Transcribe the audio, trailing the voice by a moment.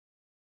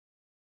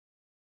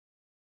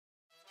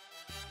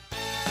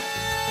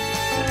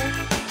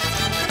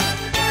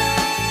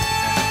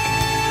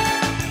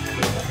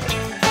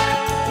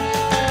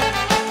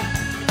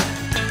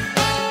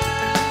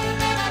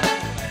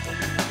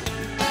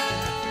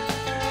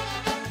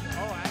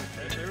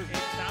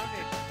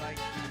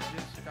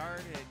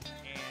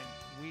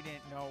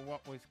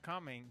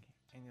coming,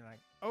 and you're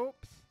like,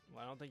 oops.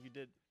 Well, I don't think you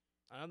did.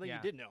 I don't think you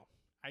did know.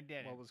 I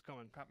did. What was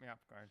coming? Caught me off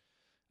guard.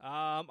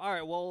 All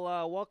right.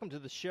 Well, welcome to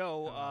the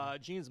show. Hello.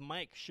 Gene's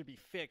mic should be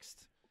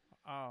fixed.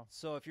 Oh.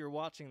 So if you're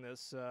watching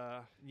this,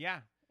 yeah,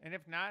 and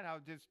if not, I'll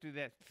just do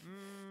this.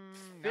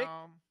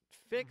 No.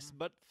 Fixed,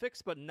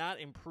 but not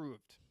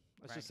improved.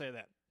 Let's just say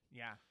that.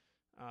 Yeah.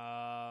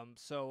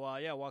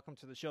 Welcome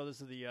to the show.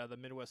 This is the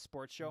Midwest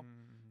Sports Show,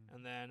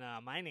 and then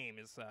my name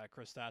is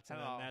Chris Dotson,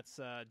 Hello. and that's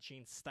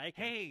Gene Steichen.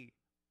 Hey.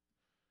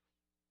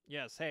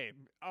 Yes. Hey.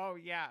 Oh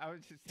yeah, I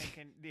was just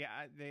thinking the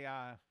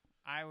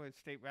Iowa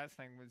State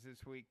wrestling was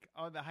this week.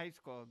 Oh, the high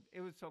school.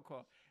 It was so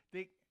cool.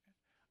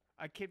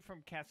 A kid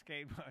from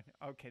Cascade won.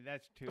 Okay,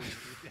 that's two.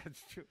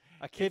 That's two.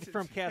 A kid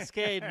from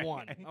Cascade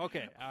won.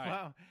 Okay, all right.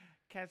 Well,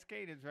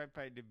 Cascade is right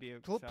by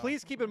Dubuque. Well, so.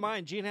 please keep in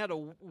mind, Gene had a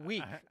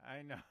week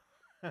I know.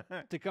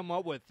 to come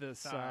up with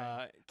this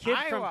kid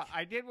Iowa. from.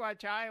 I did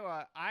watch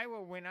Iowa.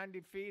 Iowa went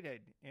undefeated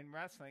in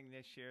wrestling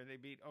this year. They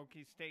beat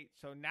Okie State.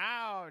 So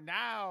now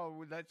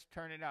let's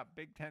turn it up.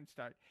 Big Ten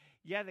start.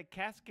 Yeah, the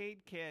Cascade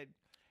kid.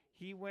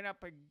 He went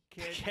up a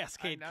kid,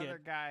 another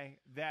guy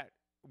that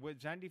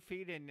was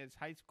undefeated in his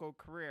high school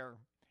career,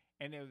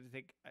 and it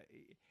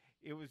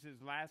was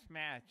his last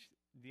match.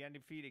 The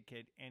undefeated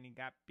kid, and he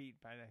got beat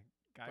by the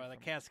guy. By the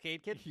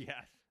Cascade kid.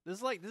 Yes. This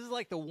is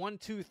like the 1,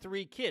 2,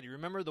 3 kid. You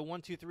remember the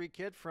 1, 2, 3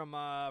 kid from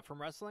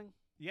wrestling?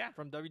 Yeah.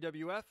 From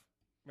WWF.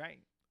 Right.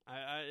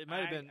 It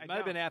might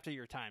have been after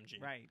your time,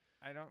 Gene. Right.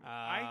 I don't.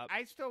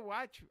 I still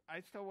watch.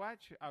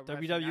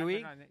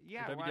 WWE.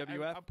 Yeah.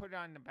 WWF. I'll put it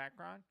on the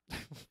background.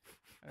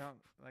 I don't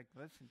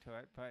listen to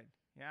it, but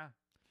yeah.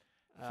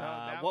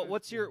 So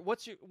what's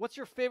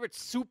your favorite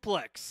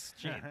suplex,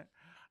 Gene?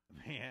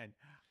 Man,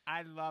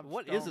 I love.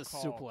 What Stone is a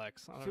Cold.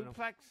 suplex? I don't know.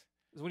 Suplex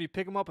is when you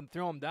pick them up and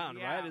throw them down,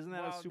 yeah, right? Isn't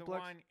that a suplex? The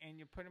one, and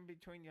you put them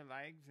between your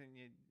legs, and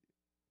you.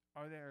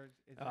 Oh, there's.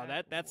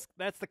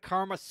 That's the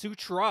Karma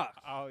Sutra.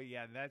 Oh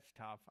yeah, that's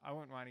tough. I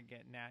wouldn't want to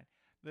get in that.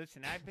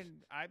 Listen,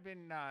 I've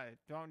been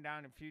thrown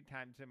down a few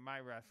times in my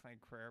wrestling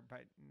career,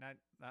 but not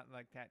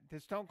like that. The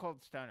Stone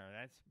Cold Stunner.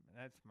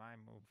 That's my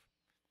move.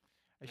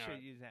 I should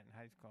have used that in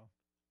high school.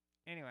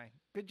 Anyway,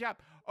 good job.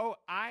 Oh,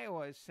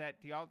 Iowa set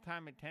the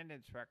all-time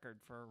attendance record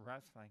for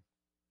wrestling.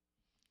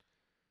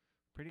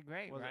 Pretty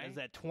great, right? Is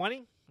that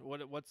 20?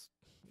 What's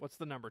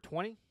the number?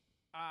 20?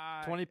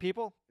 20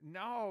 people?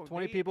 No,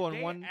 20 people in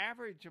they one.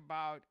 Average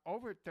about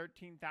over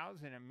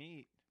 13,000 a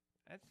meet.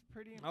 That's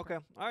pretty impressive.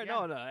 Okay. All right.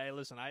 Yeah. No. Hey,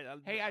 listen.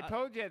 I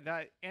told you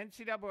the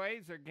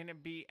NCAAs are going to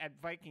be at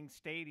Viking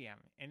Stadium,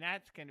 and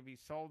that's going to be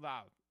sold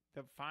out.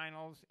 The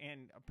finals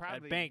and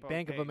probably at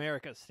Bank of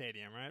America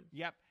Stadium, right?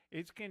 Yep.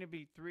 It's going to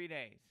be 3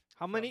 days.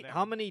 How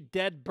many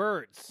dead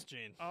birds,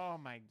 Gene? Oh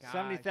my God.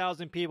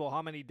 70,000 people.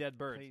 How many dead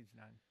birds? Please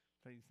none.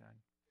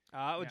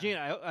 Yeah. Gene,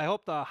 I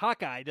hope the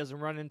Hawkeye doesn't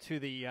run into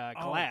the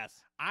glass.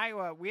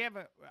 Iowa, we have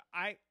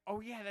oh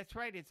yeah, that's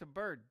right. It's a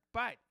bird,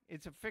 but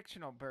it's a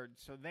fictional bird,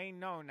 so they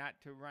know not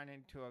to run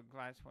into a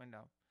glass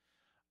window.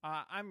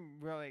 I'm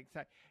really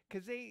excited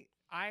because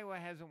Iowa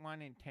hasn't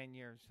won in 10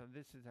 years, so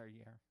this is our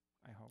year.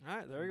 I hope. All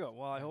right, there you go.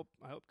 Well, I hope.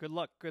 Good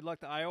luck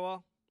to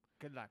Iowa.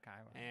 Good luck,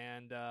 Iowa.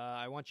 And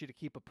I want you to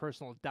keep a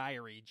personal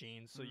diary,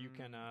 Gene, so you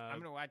can. I'm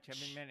gonna watch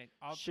every minute.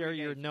 All share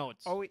your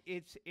notes. Oh,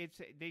 it's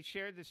they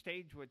share the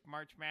stage with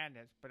March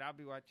Madness, but I'll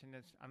be watching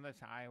this unless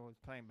Iowa's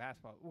playing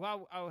basketball.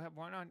 Well, I'll have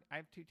one on. I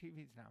have 2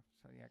 TVs now,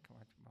 so yeah, I can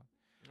watch them both.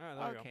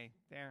 All right, okay,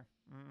 there.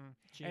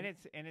 And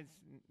it's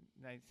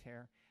nice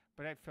hair,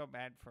 but I feel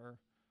bad for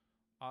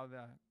all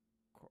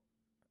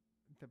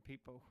the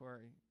people who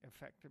are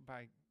affected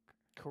by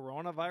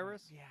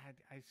coronavirus. Yeah,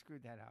 I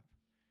screwed that up.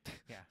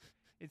 Yeah.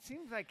 It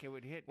seems like it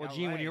would hit. Well, LA.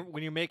 Gene,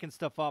 when you're making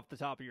stuff off the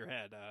top of your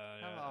head,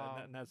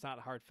 Hello. that's not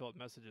heartfelt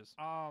messages.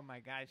 Oh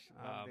my gosh,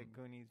 love the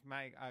Goonies.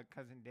 My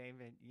cousin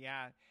David.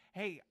 Yeah.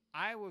 Hey,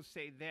 I will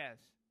say this.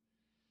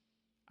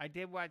 I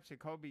did watch the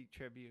Kobe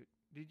tribute.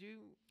 Did you?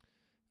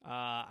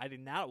 I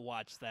did not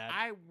watch that.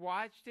 I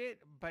watched it,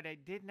 but I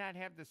did not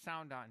have the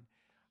sound on.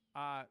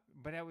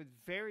 But I was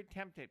very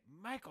tempted.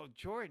 Michael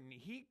Jordan,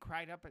 he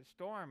cried up a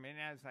storm, and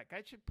I was like,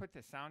 I should put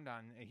the sound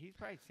on. He's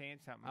probably saying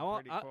something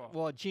pretty cool.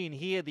 Well, Gene,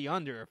 he had the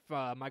under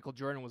if Michael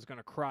Jordan was going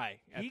to cry.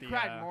 He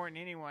cried more than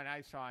anyone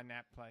I saw in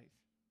that place,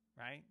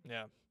 right?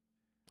 Yeah,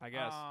 I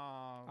guess.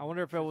 I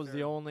wonder if it was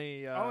the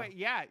only.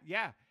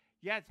 Yeah.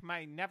 It's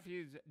my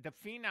nephew's the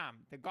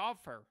phenom, the golf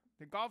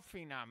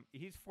phenom.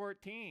 He's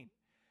 14.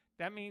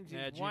 That means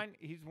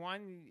he's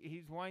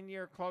one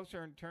year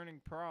closer in turning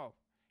pro.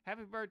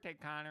 Happy birthday,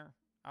 Connor,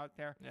 out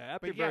there. Yeah,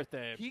 happy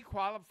birthday. He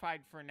qualified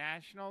for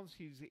nationals.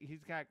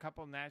 He's got a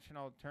couple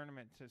national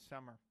tournaments this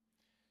summer.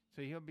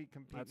 So he'll be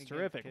competing. That's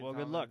terrific. Well,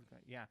 good luck.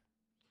 Yeah.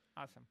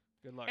 Awesome.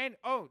 Good luck. And,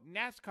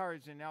 NASCAR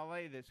is in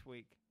L.A. this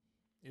week.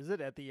 Is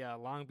it at the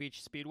Long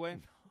Beach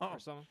Speedway or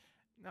something?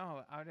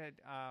 No, out at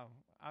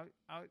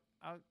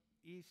out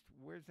east.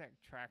 Where's that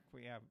track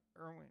we have?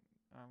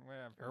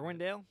 Whatever.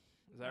 Irwindale?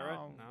 Is that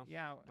right? No.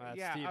 Yeah,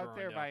 Steve out Irwindale.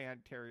 there by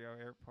Ontario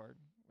Airport.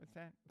 What's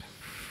that?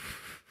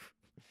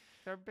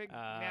 They're a big No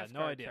NASCAR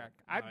idea. track.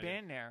 No I've idea.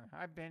 been there.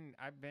 I've been,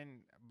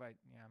 but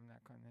yeah, I'm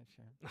not going this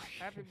year.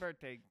 Happy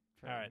birthday.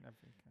 All right.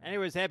 Nephew.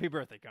 Anyways, happy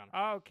birthday,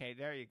 Connor. Okay,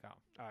 there you go.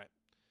 All right.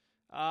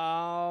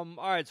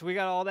 All right. So we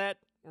got all that.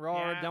 We're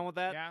all done with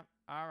that. Yeah.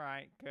 All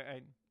right.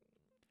 Good.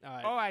 All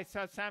right. Oh, I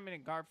saw Simon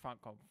and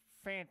Garfunkel.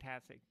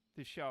 Fantastic.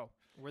 The show.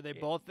 Were they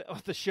both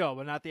at the show,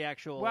 but not the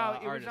actual Well,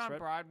 it artist, was on right?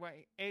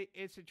 Broadway.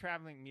 It's a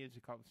traveling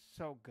musical.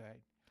 So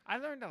good. I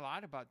learned a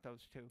lot about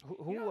those two.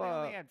 Who You know, they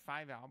only had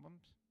 5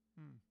 albums.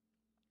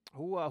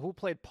 Who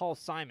played Paul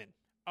Simon?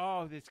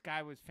 Oh, this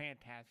guy was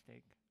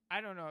fantastic. I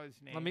don't know his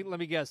name. Let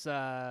me guess.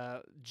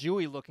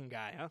 Jewy looking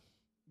guy, huh?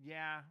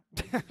 Yeah.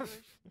 Was he Jewish?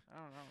 I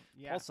don't know.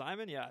 Yeah. Paul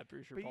Simon? Yeah, I'm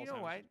pretty sure. But Paul you know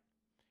Simon. what?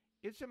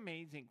 It's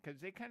amazing because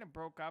they kind of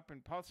broke up,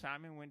 and Paul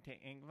Simon went to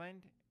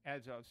England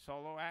as a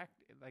solo act,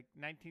 like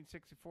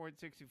 1964 and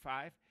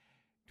 65,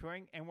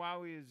 touring. And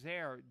while he was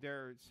there,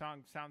 their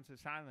song "Sounds of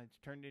Silence"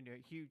 turned into a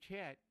huge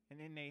hit, and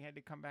then they had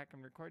to come back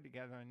and record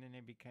together, and then they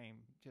became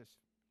just.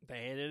 They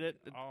hated it.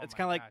 Oh It's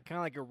my kind God.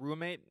 of like a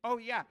roommate. Oh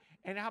yeah,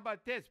 and how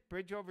about this?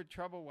 "Bridge Over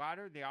Troubled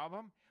Water," the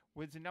album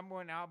was the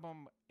 #1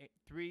 album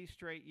 3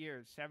 straight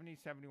years, 70,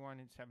 71,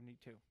 and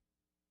 72.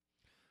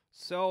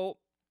 So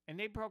And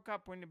they broke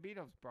up when the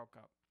Beatles broke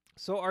up.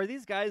 So are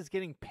these guys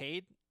getting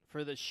paid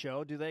for the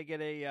show? Do they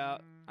get a?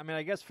 I mean,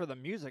 I guess for the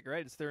music,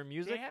 right? It's their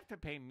music. They have to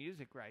pay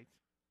music rights,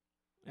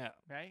 Yeah.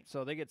 right?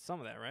 So they get some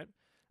of that, right?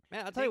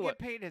 Man, I'll tell They you get what.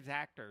 paid as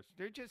actors.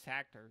 They're just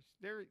actors.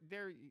 They're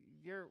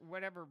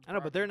whatever. I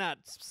know, but they're not.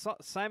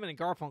 Simon and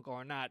Garfunkel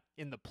are not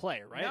in the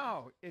play, right?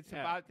 No, it's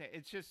Yeah. about that.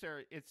 It's just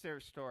their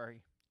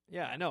story.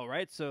 Yeah, I know,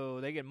 right? So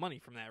they get money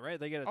from that, right?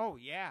 They get a, Oh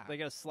yeah, they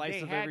get a slice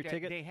they of had every to,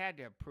 ticket. They had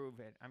to approve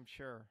it. I'm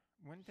sure.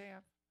 Wouldn't they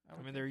have? I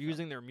would mean, they're think so.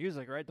 using their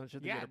music, right? Don't you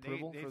have to Yeah, get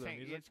approval they for their say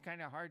music? it's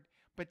kind of hard,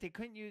 but they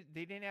couldn't use.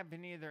 They didn't have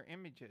any of their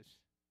images,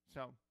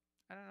 so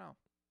I don't know.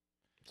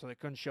 So they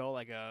couldn't show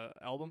like a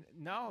album.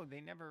 No,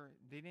 they never.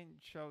 They didn't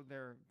show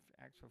their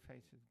actual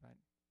faces, but.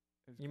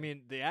 It was You good.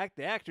 mean the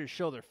actors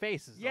show their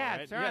faces? though, Yeah,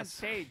 right? they're on Yes.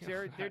 stage.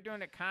 They're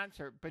doing a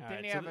concert, but All then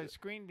right, they so have th- a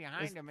screen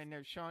behind them, and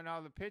they're showing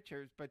all the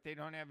pictures, but they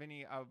don't have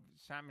any of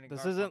Simon and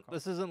This Garfunkel.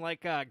 isn't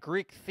like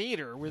Greek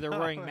theater where they're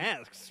wearing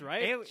masks,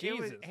 right? It was,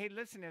 Jesus. hey,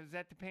 listen, it was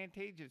at the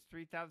Pantages,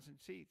 3,000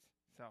 seats.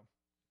 So,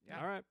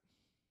 yeah, All right.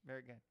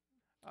 very good.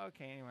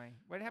 Okay, anyway,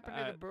 what happened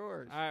to the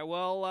Brewers? All right.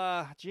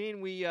 Well, Gene,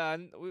 we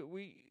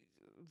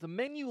the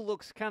menu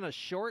looks kind of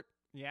short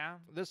Yeah.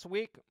 this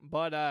week,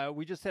 but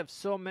we just have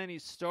so many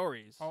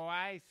stories Oh,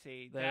 I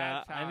see. that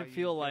That's I how didn't you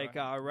feel do like it.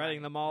 writing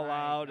Right, them all right,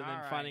 out and all then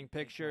right, finding take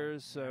care.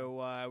 pictures. Yeah.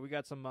 So we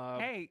got some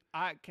Hey,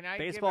 can I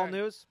baseball give a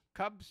news.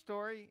 Cubs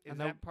story? Is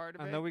And then- that part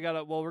of And it? then we're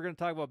going to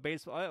talk about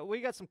baseball.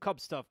 We got some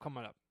Cubs stuff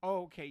coming up.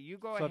 Oh, okay, you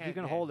go So ahead. if you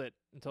can then. hold it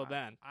until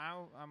then.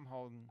 I'm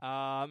holding.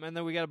 And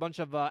then we got a bunch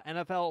of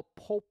NFL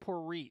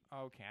potpourri.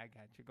 Okay, I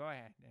got you. Go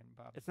ahead then,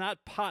 Bob. It's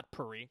not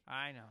potpourri.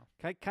 I know.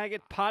 Can I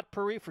get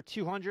potpourri for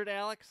 200,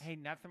 Alex? Hey,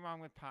 nothing wrong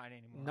with pot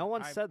anymore. No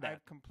one said that.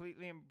 I've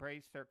completely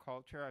embraced their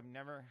culture. I've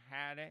never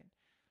had it.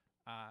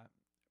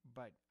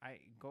 But I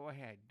go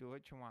ahead, do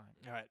what you want.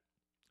 All right.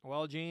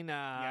 Well, Gene,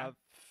 Yeah.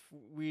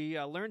 we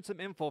learned some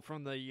info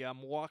from the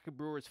Milwaukee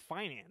Brewers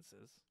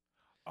finances.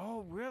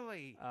 Oh,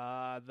 really?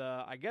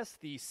 I guess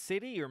the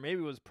city, or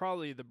maybe it was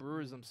probably the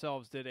Brewers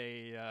themselves, did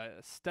a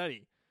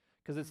study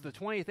because it's the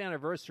 20th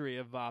anniversary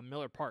of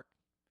Miller Park.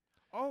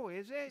 Oh,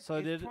 is it? So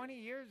it's did- 20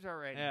 years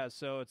already. Yeah,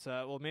 so it's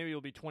well, maybe it'll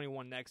be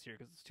 21 next year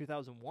because it's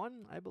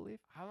 2001, I believe.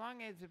 How long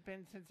has it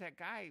been since that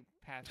guy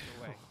passed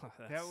away?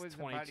 That's that was 22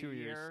 about a years.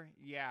 year.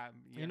 Yeah.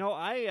 You know,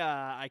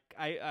 I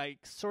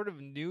sort of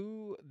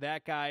knew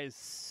that guy's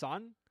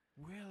son,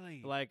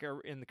 Really? like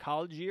in the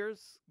college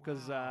years,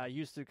 because Wow. I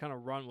used to kind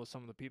of run with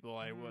some of the people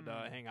I would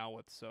hang out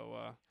with.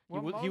 So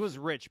Well, he was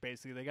rich,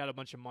 basically. They got a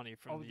bunch of money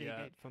from they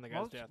did. from the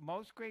guy's most, death.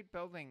 most great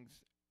buildings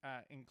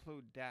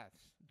include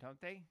deaths, don't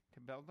they, to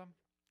build them?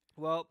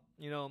 Well,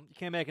 you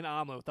can't make an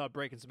omelet without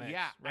breaking some eggs.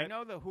 Yeah, right? I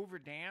know the Hoover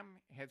Dam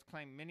has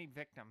claimed many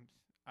victims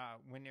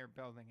when they're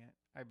building it,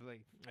 I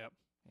believe. Yep.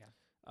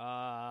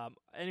 Yeah.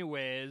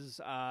 Anyways,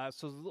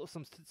 so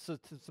some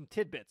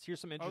tidbits.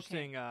 Here's some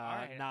interesting All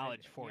right,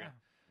 knowledge for you.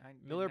 I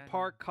did Miller not know.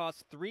 Park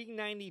cost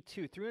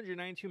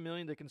 $392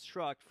 million to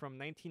construct from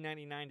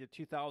 1999 to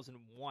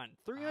 2001.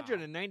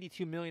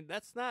 $392 million.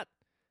 That's not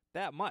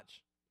that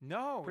much.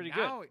 No, Pretty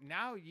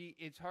now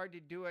it's hard to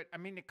do it. I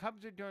mean, the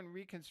Cubs are doing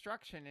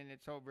reconstruction, and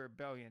it's over $1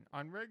 billion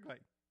on Wrigley.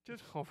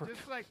 Just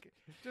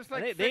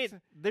like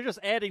They're just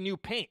adding new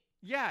paint,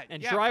 yeah,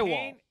 and yeah, drywall.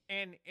 paint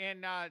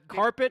and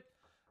carpet.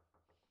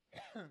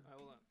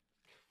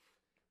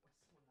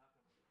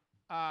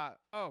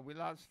 we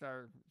lost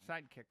our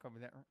sidekick over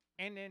there,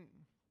 and then.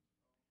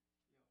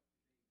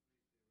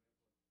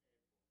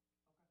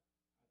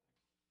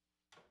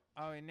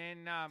 Oh, and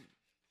then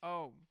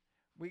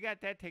we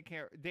got that taken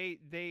care of. They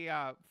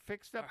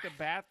fixed up the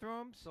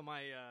bathrooms. So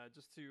my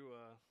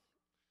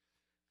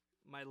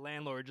my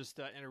landlord just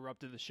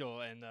interrupted the show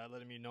and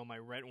letting me know my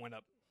rent went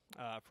up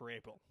for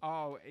April.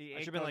 Oh, I it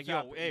should've been goes like, yo,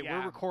 up. hey, we're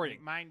Yeah,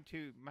 recording. Mine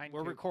too.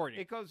 We're recording.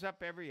 It goes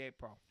up every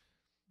April.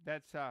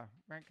 That's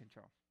rent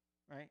control,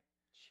 right?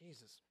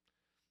 Jesus.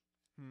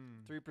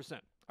 3%.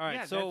 All right,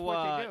 Yeah, so that's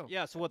what they do.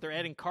 yeah, so what they're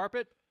adding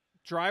carpet,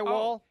 drywall.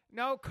 Oh,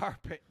 no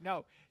carpet.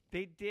 No,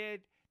 they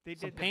did. They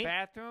Some did paint? the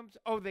bathrooms.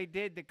 Oh, they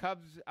did the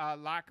Cubs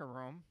locker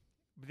room.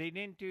 They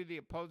didn't do the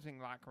opposing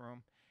locker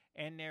room,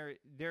 and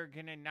they're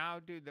gonna now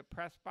do the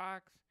press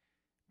box,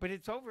 but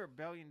it's over $1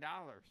 billion,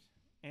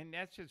 and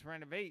that's just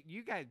renovate.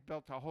 You guys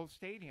built a whole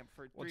stadium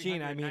for Well,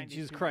 Gene, I mean,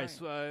 Jesus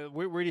Christ, million.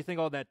 where do you think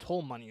all that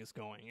toll money is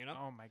going? You know?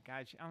 Oh my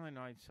gosh,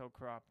 Illinois is so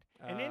corrupt.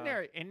 And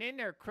then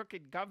their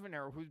crooked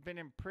governor who's been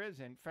in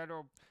prison,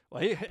 federal.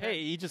 Well,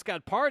 he just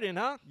got pardoned,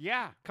 huh?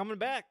 Yeah, Coming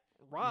back,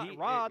 Rod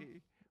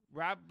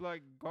Rob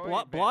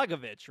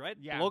Blogovich, right?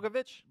 Yeah.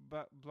 Blogovich.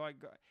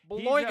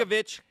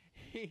 Blagojevich.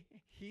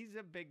 He's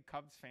a big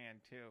Cubs fan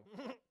too.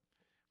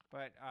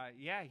 But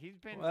yeah, he's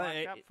been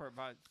locked up for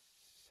about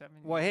 7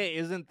 years. Well, hey,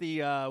 isn't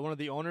the one of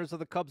the owners of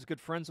the Cubs good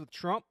friends with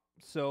Trump?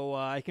 So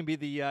I can be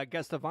the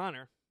guest of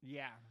honor.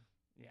 Yeah.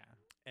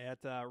 At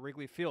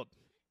Wrigley Field.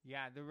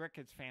 Yeah, the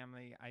Ricketts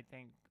family, I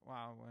think.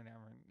 Well, whatever.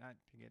 Not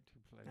to get too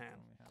political.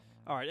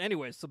 All right.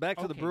 Anyways, so back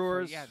to the Okay,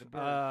 Brewers. So, yeah, the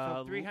Brewers.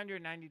 So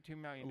 $392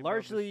 million. To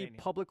largely build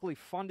the publicly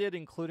funded,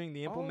 including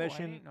the stadium.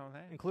 implementation, I didn't know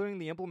that. including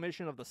the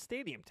implementation of the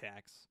stadium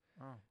tax.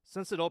 Oh.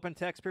 Since it opened,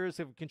 taxpayers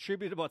have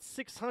contributed about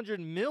 $600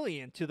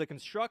 million to the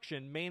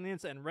construction,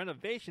 maintenance, and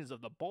renovations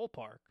of the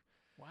ballpark.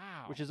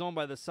 Wow. Which is owned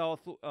by the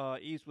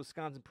Southeast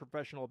Wisconsin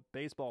Professional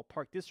Baseball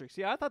Park District.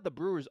 See, I thought the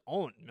Brewers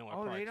owned Miller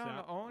Park. Oh, they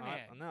don't own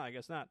it. No, I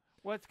guess not.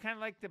 Well, it's kind of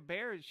like the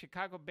Bears,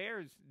 Chicago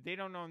Bears. They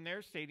don't own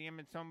their stadium.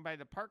 It's owned by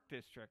the Park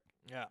District.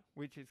 Yeah.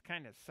 Which is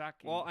kind of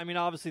sucky. Well, I mean,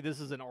 obviously, this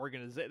is an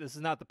organization. This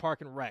is not the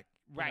Park and Rec.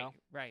 Right.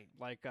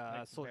 Like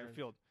Soldier Bears.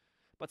 Field.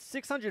 But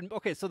 600.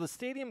 Okay, so the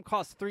stadium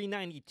costs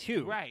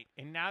 $392. Right,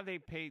 and now they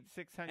paid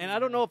 600. And I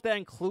don't know if that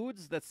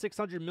includes that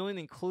 $600 million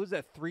includes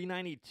that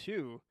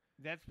 $392.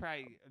 That's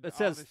probably It all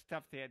says, the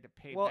stuff they had to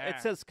pay well, back.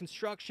 it says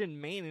construction,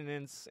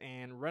 maintenance,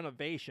 and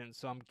renovation.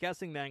 So I'm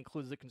guessing that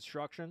includes the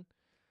construction.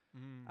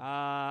 But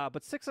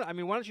I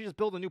mean, why don't you just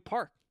build a new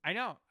park? I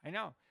know.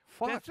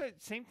 Fuck. That's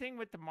what same thing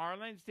with the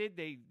Marlins did.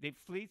 They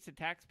fleeced the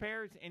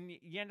taxpayers, and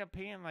you end up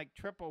paying like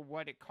triple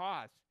what it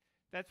costs.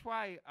 That's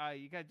why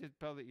you got to just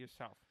build it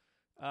yourself.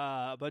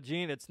 But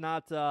Gene, it's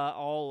not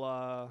all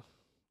I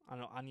don't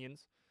know,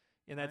 onions.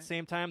 In that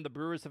same time, the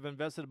Brewers have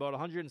invested about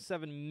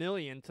 $107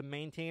 million to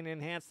maintain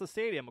and enhance the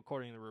stadium,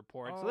 according to the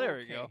report. So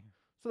there you go.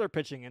 So they're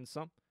pitching in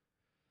some.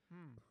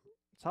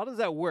 So how does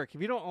that work?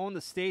 If you don't own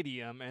the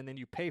stadium and then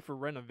you pay for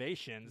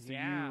renovations,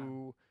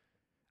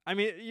 I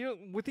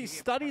mean, with these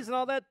studies and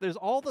all that, there's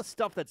all the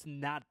stuff that's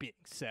not being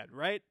said,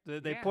 right?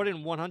 They put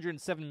in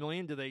 $107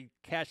 million. Do they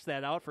cash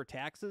that out for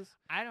taxes?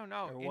 I don't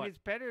know. Or And what? it's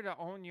better to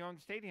own your own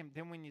stadium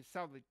than when you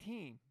sell the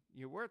team.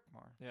 You're worth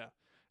more. Yeah.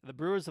 The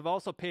Brewers have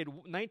also paid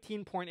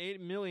 $19.8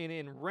 million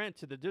in rent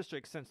to the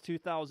district since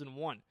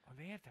 2001. Oh,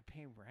 they have to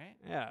pay rent?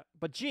 Yeah,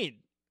 but Gene,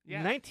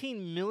 Yes.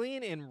 $19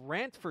 million in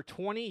rent for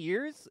 20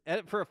 years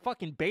for a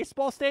fucking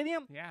baseball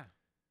stadium? Yeah.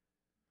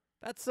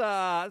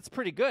 That's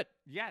pretty good.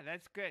 Yeah,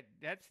 that's good.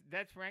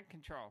 That's rent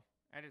control.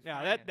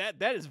 Yeah,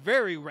 that is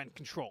very rent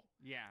control.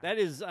 Yeah. That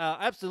is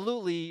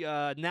absolutely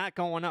not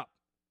going up.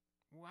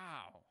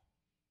 Wow.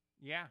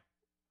 Yeah.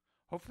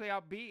 Hopefully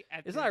I'll be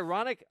at Isn't it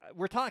ironic?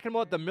 We're talking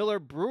about the Miller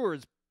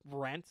Brewers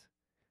rent,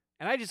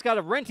 and I just got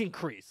a rent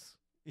increase.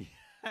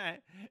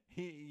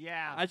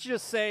 Yeah. I should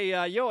just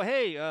say, yo,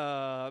 hey,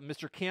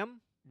 Mr.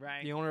 Kim,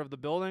 Right. the owner of the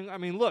building. I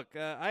mean, look,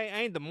 I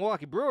ain't the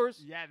Milwaukee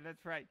Brewers. Yeah,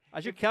 that's right.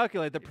 I should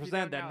calculate the If you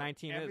percent don't that know,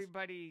 19 is.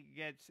 Everybody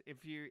gets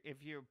if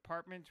your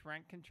apartment's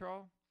rent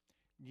control,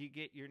 you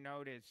get your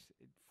notice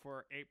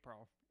for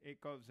April.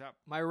 It goes up.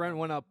 My rent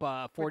went up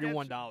But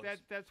 $41.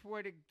 That's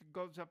what it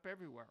goes up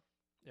everywhere.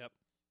 Yep.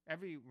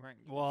 Every rent.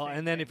 Well, same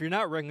and then thing. if you're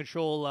not rent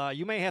control,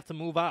 you may have to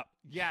move out.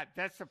 Yeah,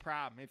 that's the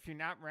problem. If you're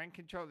not rent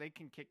control, they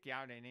can kick you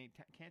out at any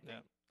time, can't they? Yeah.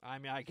 I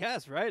mean, I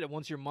guess, right?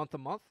 Once you're month to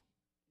month.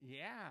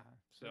 Yeah.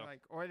 So So- like,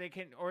 or they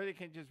can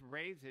just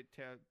raise it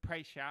to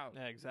price you out.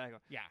 Yeah, exactly.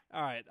 Yeah.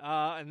 All right,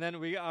 and then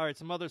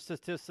some other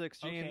statistics,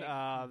 Gene.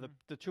 Okay.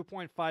 The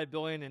 $2.5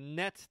 billion in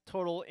net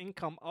total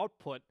income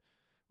output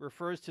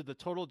refers to the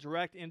total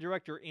direct,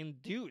 indirect, or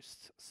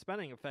induced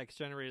spending effects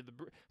generated.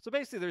 So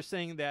basically, they're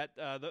saying that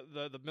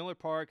the Miller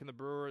Park and the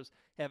Brewers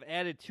have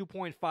added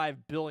 $2.5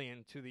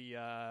 billion to the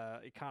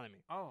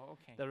economy Oh,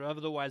 okay. that are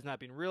otherwise not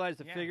being realized.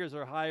 The Yeah. figures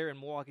are higher in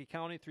Milwaukee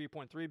County,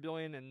 $3.3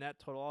 billion, and net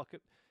total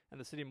output. And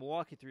the city of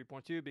Milwaukee,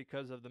 3.2,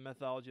 because of the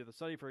methodology of the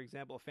study. For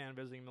example, a fan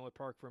visiting Miller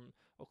Park from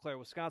Eau Claire,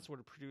 Wisconsin, would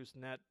have produced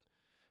net.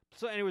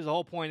 So, anyways, the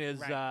whole point is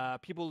Right.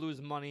 people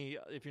lose money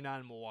if you're not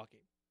in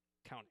Milwaukee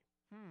County.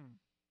 Hmm.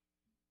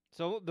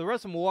 So the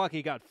rest of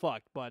Milwaukee got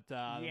fucked, but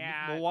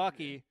Yeah,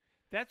 Milwaukee,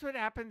 That's what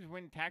happens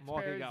when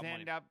taxpayers got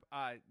end money. up.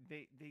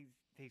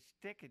 They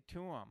stick it to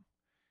them.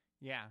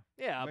 Yeah.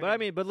 yeah. But But I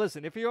mean, but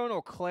listen, if you're in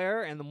Eau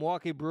Claire and the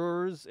Milwaukee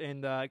Brewers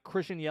and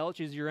Christian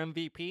Yelich is your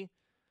MVP,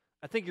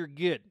 I think you're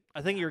good.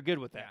 I think you're good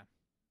with that,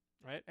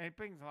 right? And it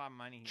brings a lot of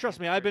money. Trust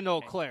in me, I've been to Eau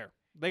Thursday. Claire.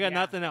 They got Yeah.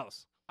 nothing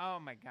else. Oh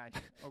my gosh,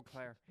 Eau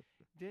Claire.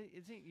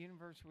 Is it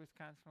University of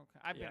Wisconsin? Eau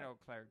Claire? I've been Yeah. to Eau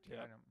Claire too.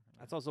 Yeah. I don't.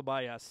 That's also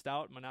by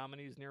Stout,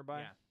 Menominee is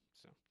nearby. Yeah.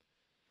 So,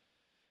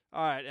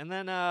 All right, and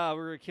then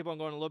we're going to keep on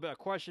going a little bit. A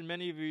question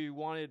many of you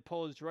wanted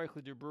posed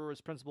directly to Brewers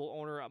principal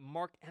owner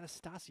Mark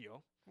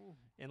Anastasio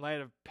in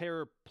light of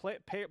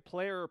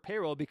player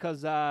payroll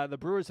because the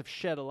Brewers have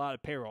shed a lot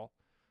of payroll.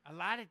 A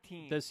lot of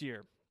teams this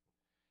year.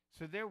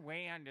 So they're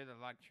way under the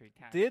luxury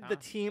tax. Did the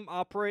team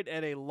operate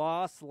at a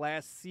loss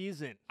last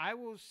season? I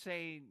will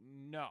say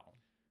no.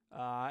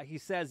 He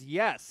says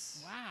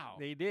yes. Wow.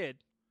 They did.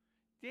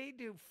 They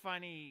do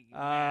funny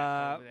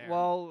math over there.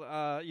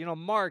 Well,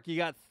 Mark, you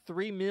got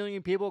 3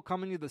 million people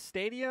coming to the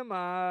stadium.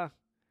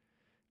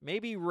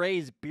 Maybe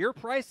raise beer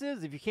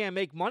prices if you can't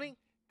make money.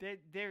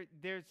 That's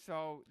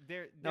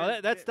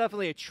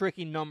definitely a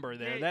tricky number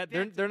there.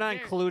 They're not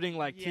including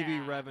like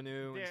TV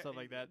revenue and stuff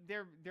like that.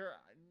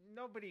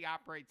 Nobody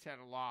operates at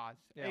a loss.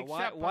 Yeah,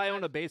 why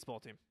own a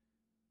baseball team?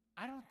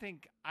 I don't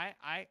think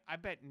I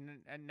bet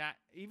not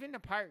even the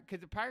Pirates,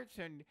 because the Pirates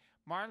and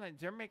Marlins,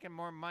 they're making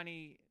more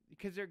money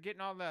because they're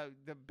getting all the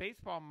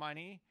baseball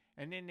money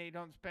and then they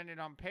don't spend it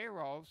on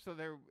payroll. So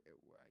they're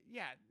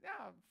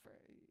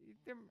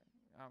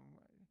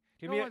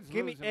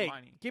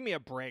give me a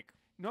break.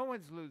 No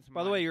one's losing money.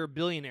 By the way, you're a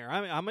billionaire.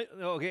 I'm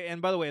okay.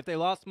 And by the way, if they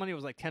lost money, it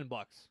was like $10.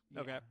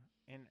 Yeah, okay,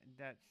 and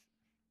that's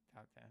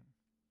out then.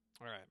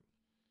 All right.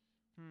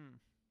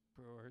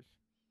 Brewers.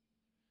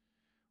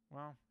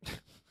 Well.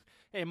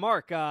 Hey,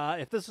 Mark,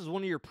 if this was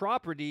one of your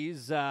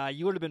properties,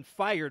 you would have been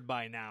fired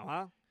by now,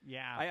 huh?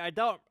 Yeah.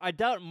 I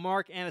doubt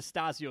Mark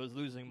Anastasio is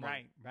losing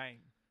money. Right.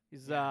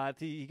 He's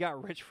he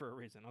got rich for a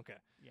reason. Okay.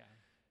 Yeah.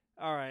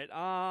 All right.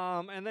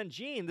 And then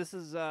Gene, this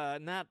is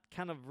not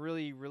kind of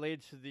really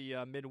related to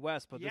the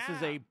Midwest, but this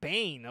is a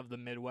bane of the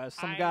Midwest.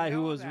 Some guy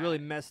who was really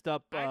messed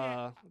up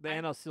the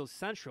NL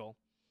Central.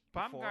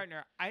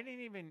 Bumgarner, I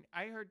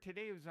heard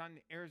today he was on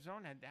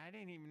Arizona. I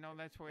didn't even know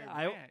that's where he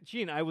went.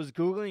 Gene, I was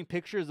Googling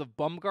pictures of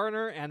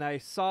Bumgarner, and I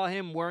saw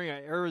him wearing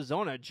an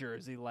Arizona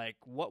jersey. Like,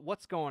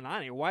 what's going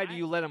on here? Why do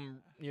you let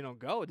him,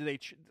 go? They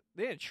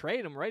didn't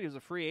trade him, right? He was a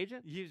free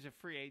agent? He was a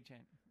free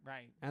agent,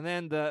 right. And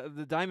then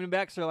the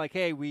Diamondbacks are like,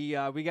 hey, we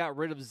got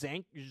rid of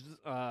Zach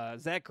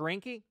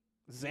Greinke?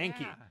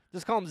 Zanke. Yeah.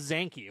 Just call him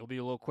Zanke. It'll be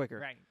a little quicker.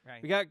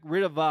 Right. We got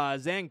rid of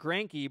Zach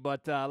Greinke,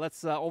 but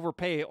let's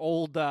overpay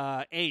old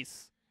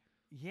Ace.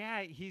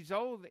 Yeah, he's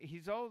old.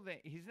 He's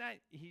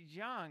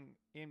young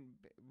in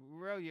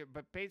real year,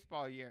 but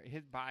baseball year,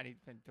 his body's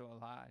been through a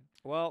lot.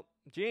 Well,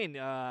 Gene,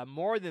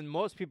 more than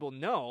most people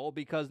know,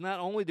 because not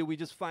only did we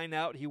just find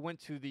out he went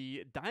to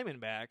the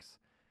Diamondbacks,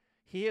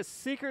 he has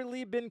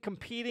secretly been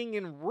competing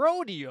in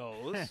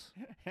rodeos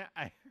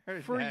I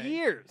heard for that.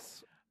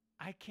 years.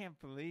 I can't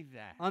believe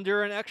that.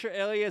 Under an extra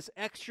alias,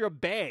 Extra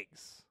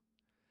Bags.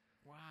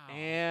 Wow.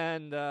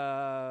 And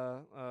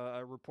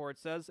a report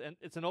says, and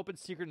it's an open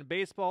secret in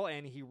baseball,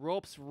 and he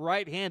ropes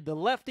right-handed. The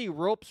lefty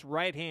ropes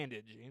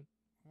right-handed, Gene.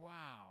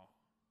 Wow.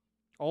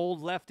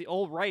 Old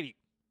righty.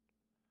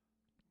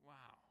 Wow.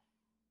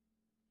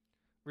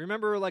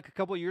 Remember, like a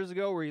couple years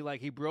ago, where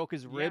he broke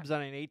his ribs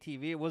on an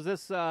ATV? Was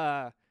this?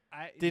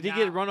 Did he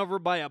get run over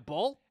by a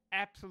bull?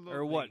 Absolutely.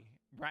 Or what?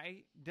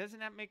 Right? Doesn't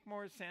that make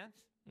more sense?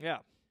 Yeah,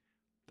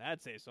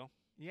 I'd say so.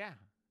 Yeah.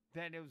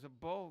 That it was a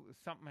bull,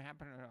 something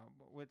happened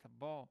with a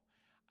bull.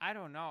 I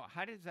don't know.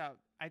 How does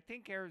I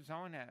think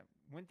Arizona,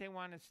 wouldn't they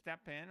want to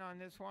step in on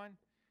this one?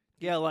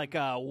 Yeah, like,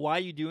 why are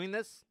you doing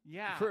this?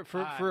 Yeah.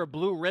 For a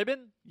blue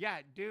ribbon?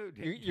 Yeah, dude.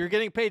 You're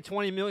getting paid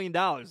 $20 million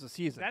a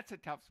season. That's a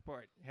tough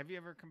sport. Have you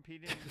ever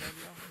competed in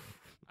rodeo?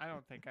 I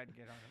don't think I'd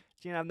get on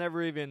it. Gene, I've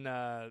never even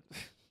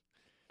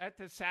at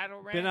the saddle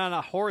ranch? Been on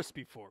a horse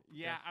before.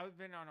 Yeah, I've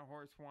been on a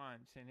horse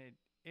once, and it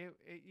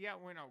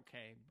went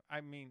okay.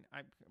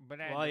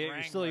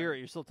 You're still here.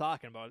 You're still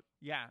talking about it.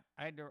 Yeah,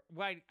 I had to.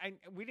 Well,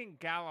 we didn't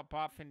gallop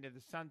off into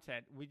the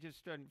sunset. We just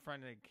stood in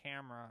front of the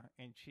camera,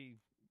 and she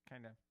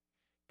kind of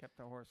kept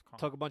the horse calm.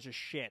 Took a bunch of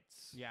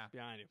shits. Yeah,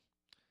 behind you.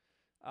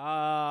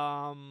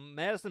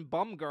 Madison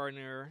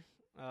Bumgarner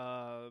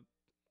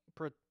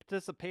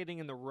participating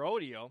in the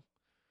rodeo.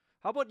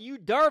 How about you,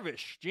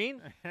 Darvish,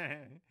 Gene?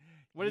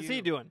 What is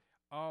he doing?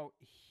 Oh,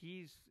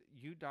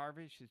 Yu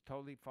Darvish is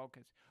totally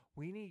focused.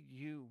 We need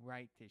you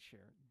right this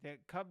year. The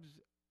Cubs'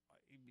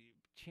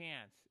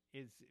 chance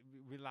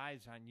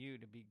relies on you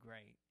to be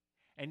great.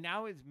 And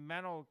now his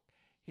mental,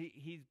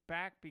 he's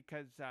back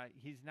because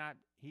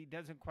he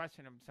doesn't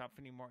question himself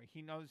anymore.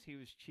 He knows he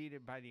was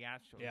cheated by the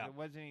Astros. Yeah. There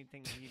wasn't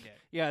anything he did.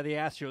 Yeah, the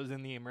Astros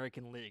in the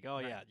American League. Oh,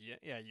 right.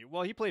 yeah.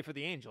 Well, he played for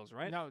the Angels,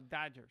 right? No,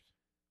 Dodgers.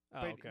 Oh,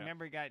 but okay.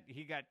 Remember,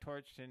 he got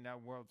torched in the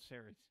World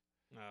Series.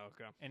 Oh,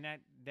 okay. And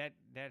that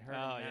hurt him.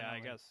 Oh, yeah, I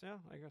guess.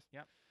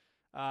 Yep.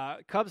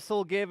 Cubs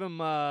still gave him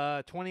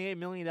 $28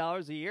 million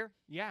a year.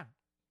 Yeah,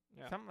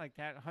 something like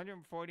that.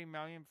 $140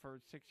 million for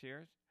 6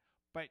 years.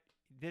 But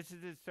this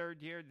is his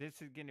third year.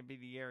 This is going to be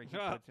the year he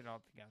puts it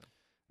all together.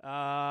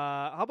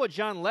 How about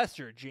John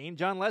Lester, Gene?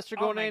 John Lester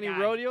going to any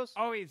rodeos?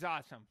 Oh, he's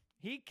awesome.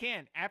 He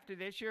can. After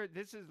this year,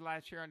 this is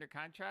last year under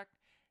contract.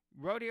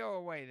 Rodeo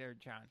away there,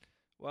 John.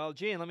 Well,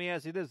 Gene, let me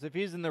ask you this. If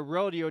he's in the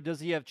rodeo,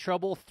 does he have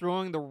trouble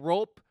throwing the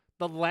rope,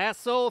 the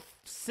lasso,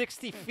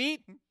 60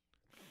 feet?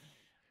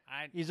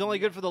 He's only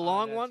good for the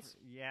long ones?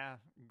 Yeah,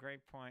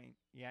 great point.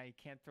 Yeah, he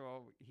can't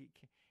throw.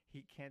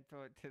 He can't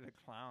throw it to the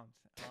clowns.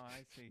 Oh,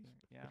 I see.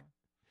 Yeah.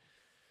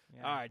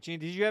 Yeah. All right, Gene.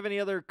 Did you have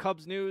any other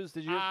Cubs news?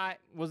 Did you?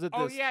 Was it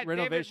this Oh yeah, David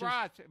renovations?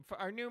 Ross,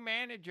 our new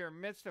manager,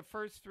 missed the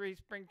first 3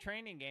 spring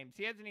training games.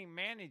 He hasn't even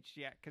managed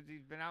yet because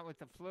he's been out with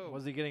the flu.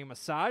 Was he getting a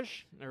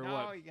massage or no,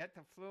 what? he got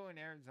the flu in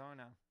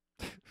Arizona.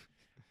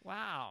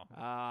 Wow.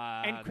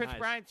 And And Chris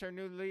Bryant's our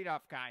new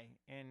leadoff guy,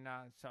 and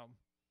so.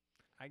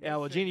 I guess Yeah,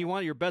 well, Gene, you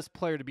want your best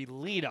player to be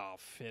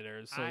leadoff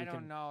hitter. So I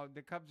don't know.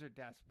 The Cubs are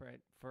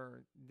desperate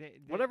for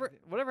whatever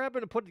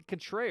happened to put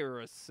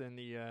Contreras in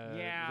the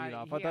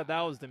leadoff? I thought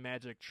that was the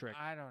magic trick.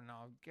 I don't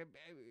know.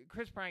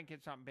 Chris Bryant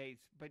gets on base,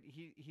 but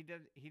he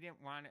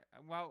didn't want it.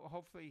 Well,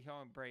 hopefully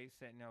he'll embrace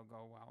it and it'll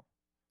go well.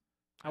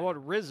 How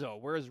about Rizzo?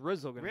 Where is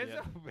Rizzo going to be?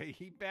 Rizzo, but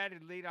he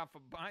batted leadoff a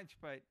bunch,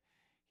 but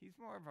he's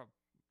more of a.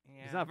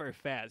 Yeah. He's not very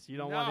fast. You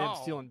don't want him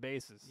stealing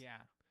bases. Yeah.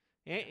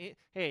 Hey,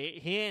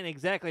 he ain't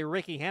exactly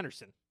Ricky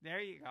Henderson. There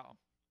you go.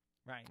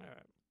 Right.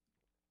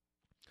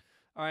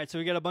 All right. So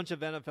we got a bunch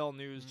of NFL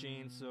news,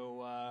 Gene.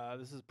 So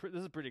this is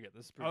pretty good.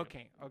 This is pretty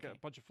okay. good. Okay. Got a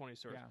bunch of funny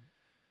stories. Yeah.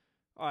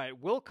 All right.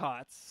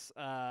 Wilcots,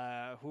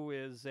 who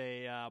is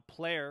a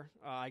player,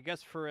 I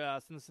guess for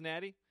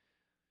Cincinnati.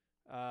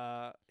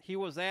 He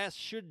was asked,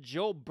 should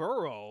Joe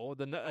Burrow,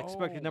 the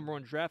expected number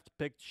 1 draft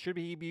pick, should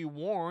he be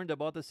warned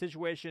about the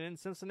situation in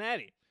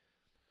Cincinnati?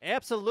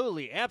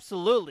 Absolutely,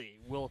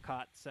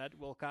 Wilcott said.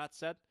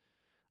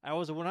 I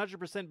was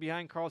 100%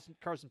 behind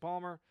Carson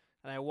Palmer,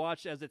 and I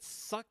watched as it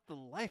sucked the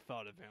life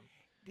out of him.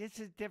 This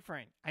is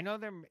different. I know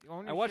their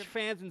ownership. I watched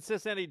fans in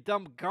Cincinnati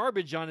dump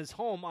garbage on his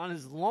home, on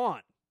his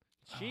lawn.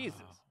 Jesus.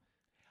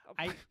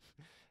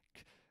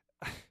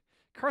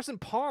 Carson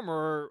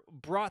Palmer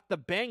brought the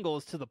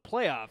Bengals to the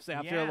playoffs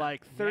after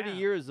 30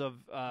 years of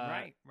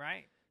right.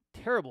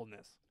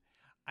 terribleness.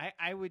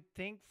 I would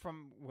think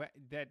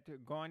that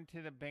going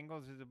to the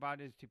Bengals is about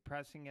as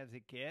depressing as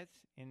it gets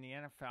in the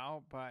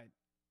NFL, but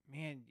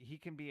man, he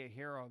can be a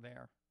hero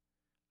there.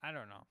 I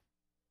don't know.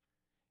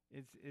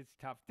 It's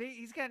tough.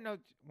 He's got no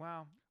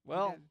well.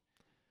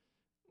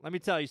 Let me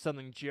tell you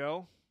something,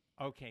 Joe.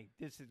 Okay,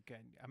 this is good.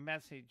 A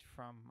message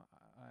from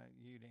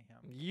you to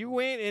him.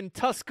 You ain't in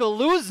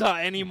Tuscaloosa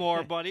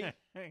anymore, buddy.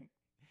 Baton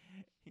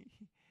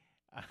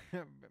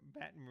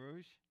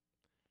Rouge.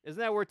 Isn't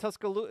that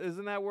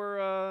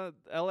where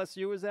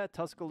LSU is at?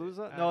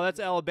 Tuscaloosa? No, that's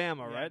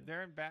Alabama, right?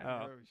 They're in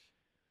Baton Rouge.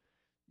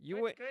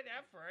 That's good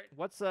effort.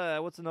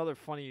 What's another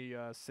funny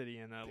city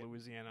in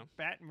Louisiana?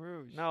 Baton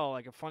Rouge. No,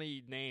 like a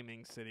funny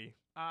naming city.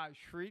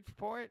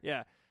 Shreveport.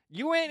 Yeah,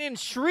 you ain't in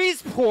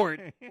Shreveport,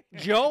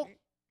 Joe.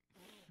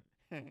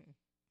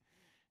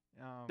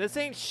 This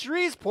ain't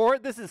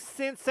Shreveport. This is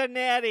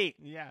Cincinnati.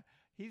 Yeah,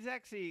 he's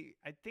actually.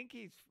 I think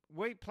he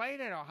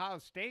played at Ohio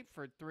State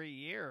for 3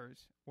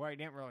 years. Well, he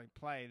didn't really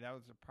play. That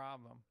was the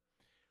problem.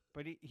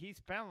 But he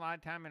spent a lot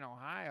of time in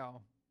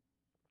Ohio.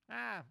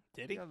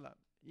 Did he?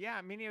 Yeah,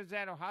 I mean, he was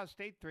at Ohio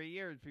State 3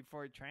 years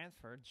before he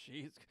transferred.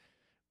 Jeez.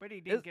 But he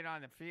didn't get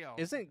on the field.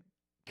 Isn't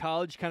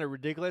college kind of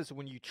ridiculous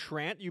when you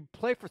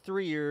play for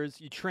 3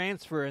 years, you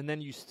transfer, and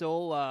then you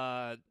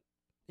still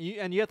you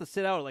have to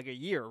sit out like a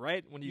year,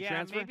 right? When you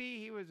transfer? Yeah, maybe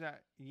he was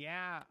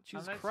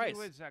Jesus unless Christ.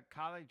 he was a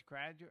college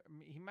graduate.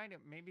 He might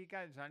have. Maybe he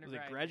got his undergrad.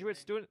 Was it graduate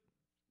student?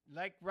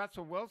 Like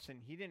Russell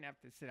Wilson, he didn't have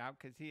to sit out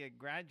because he had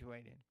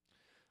graduated.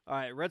 All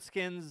right,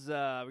 Redskins,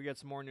 we got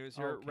some more news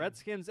here. Okay.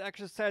 Redskins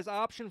exercise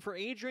option for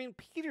Adrian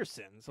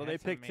Peterson, so they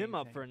picked him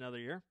up amazing. for another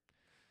year.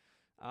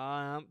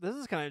 This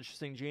is kind of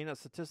interesting, Gene. A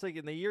statistic,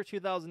 in the year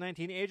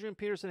 2019, Adrian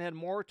Peterson had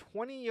more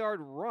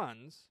 20-yard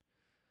runs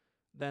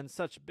than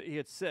he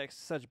had 6,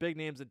 such big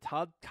names as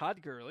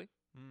Todd Gurley,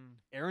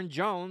 Aaron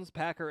Jones,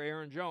 Packer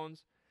Aaron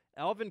Jones,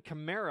 Alvin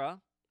Kamara,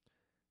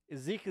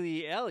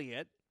 Ezekiel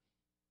Elliott,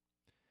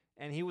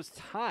 and he was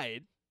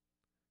tied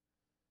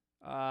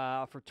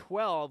for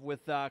 12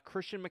 with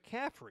Christian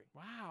McCaffrey.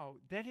 Wow,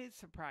 that is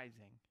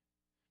surprising.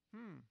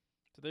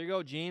 So there you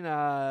go, Gene.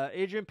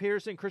 Adrian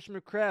Peterson, Christian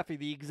McCaffrey,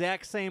 the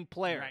exact same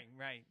player.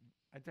 Right.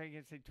 I thought you were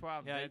going to say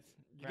 12. Yeah,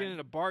 you're getting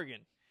a bargain.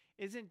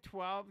 Isn't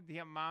 12 the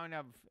amount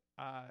of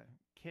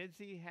kids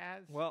he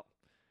has? Well,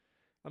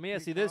 let me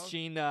ask you this,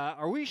 Gene.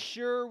 Are we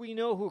sure we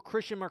know who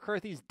Christian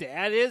McCarthy's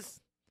dad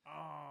is?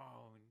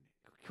 Oh.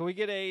 Can we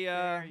get a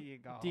there you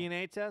go.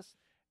 DNA test?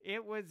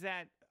 It was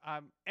at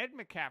Ed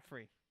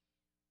McCaffrey.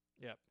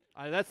 Yep.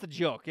 That's the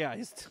joke. Yeah,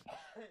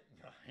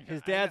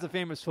 his dad's a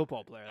famous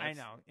football player. I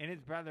know. And his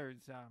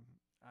brother's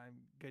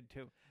good,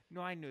 too.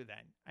 No, I knew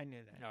that. All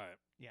right.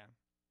 Yeah.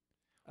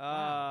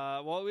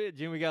 Well,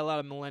 Gene, we got a lot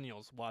of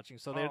millennials watching,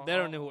 so they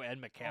don't know who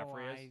Ed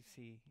McCaffrey is. I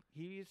see.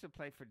 He used to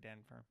play for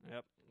Denver.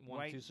 Yep.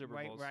 Won 2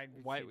 Super Bowls.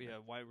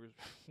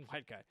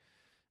 White guy.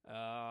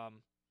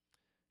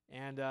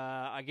 And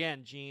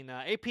again, Gene,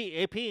 AP,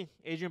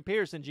 Adrian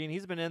Peterson, Gene,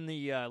 he's been in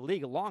the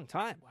league a long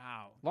time.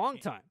 Wow. Long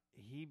time.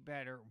 He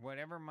better,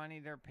 whatever money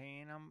they're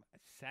paying him,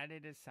 set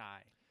it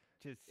aside.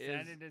 Just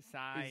set it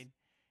aside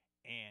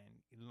and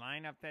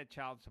line up that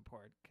child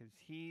support because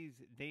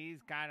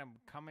they's got him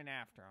coming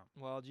after him.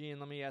 Well, Gene,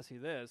 let me ask you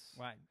this.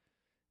 What?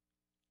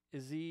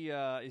 Is he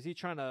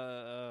trying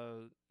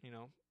to,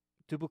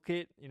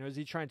 duplicate? You know, is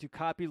he trying to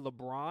copy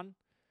LeBron?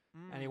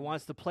 And he Mm.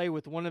 wants to play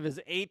with one of his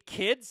 8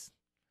 kids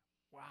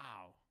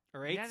Wow.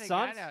 or 8 Yeah, they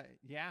sons?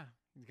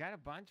 he's got a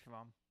bunch of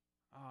them.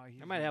 Oh,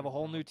 They might have a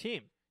whole new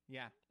team.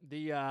 Yeah.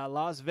 The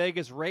Las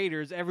Vegas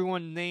Raiders,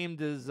 everyone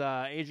named as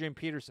Adrian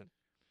Peterson.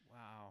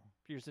 Wow.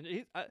 Peterson.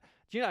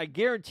 Gina, I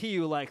guarantee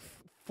you, like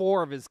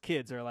 4 of his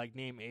kids are like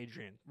named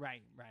Adrian,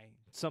 Right.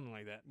 something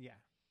like that. Yeah.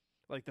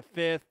 Like the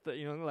 5th,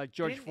 like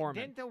George didn't,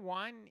 Foreman. Didn't the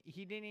one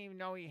he didn't even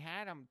know he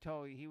had him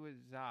till he was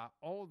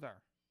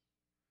older?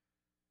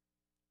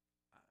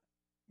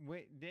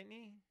 Didn't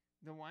he?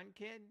 The one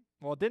kid.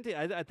 Well, didn't he?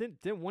 I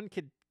think didn't one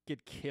kid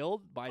get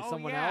killed by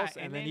someone yeah, else,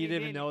 and then he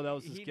didn't even know that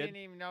was his He kid. didn't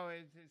even know it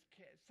was his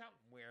kid. Something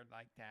weird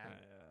like that.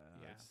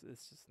 Yeah.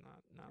 It's just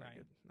not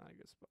Right. not a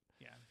good spot.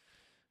 Yeah.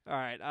 All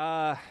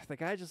right. The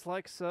guy just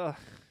likes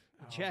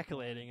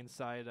ejaculating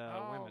inside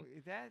women.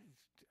 That's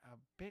a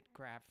bit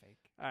graphic.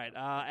 All right.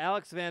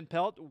 Alex Van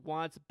Pelt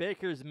wants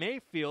Baker's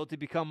Mayfield to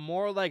become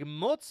more like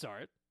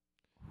Mozart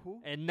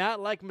Who? and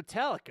not like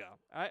Metallica.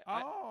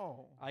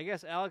 Oh. I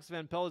guess Alex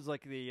Van Pelt is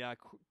like the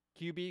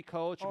QB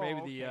coach, or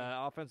maybe the okay.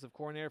 offensive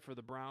coordinator for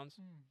the Browns.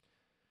 Hmm.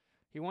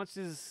 He wants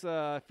his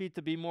feet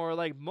to be more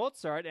like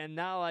Mozart and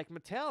not like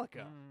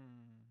Metallica.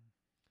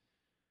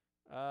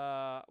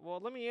 Well,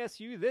 let me ask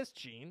you this,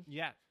 Gene.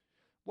 Yes.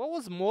 What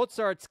was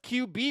Mozart's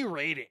QB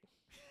rating?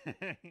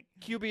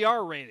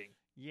 QBR rating?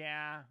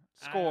 Yeah.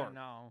 Score. I don't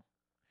know.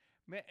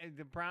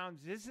 The Browns,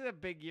 this is a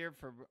big year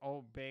for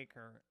old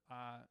Baker.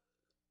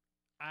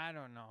 I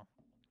don't know.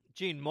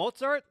 Gene,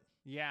 Mozart?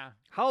 Yeah.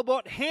 How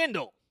about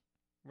Handel?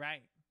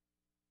 Right.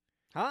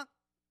 Huh?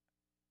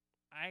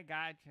 I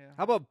got you.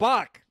 How about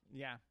Bach?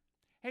 Yeah.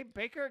 Hey,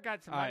 Baker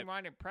got some All right.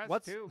 unwanted press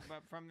What's- too,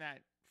 but from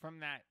that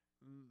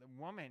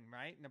woman,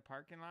 right, in the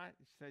parking lot,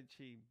 said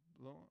she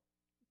blew.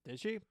 Did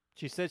she?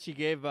 She said she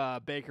gave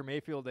Baker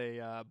Mayfield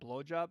a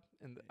blowjob,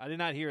 and I did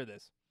not hear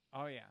this.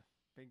 Oh yeah,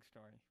 big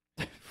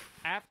story.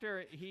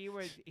 After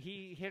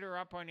he hit her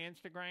up on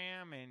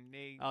Instagram, and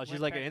they. Oh, she's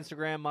went like back- an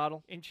Instagram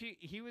model? And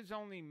he was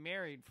only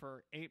married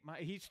for 8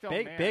 months. He's still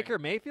married. Baker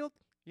Mayfield?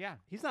 Yeah,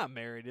 He's not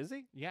married, is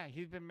he? yeah,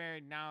 he's been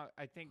married now.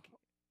 I think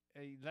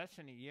less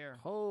than a year.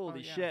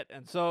 Holy yeah. shit!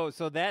 And so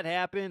that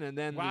happened, and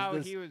then Wow,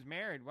 this, he was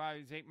married. Wow,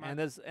 he was 8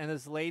 months. and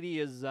this lady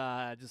is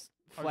just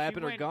Oh, she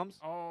flapping her went- gums.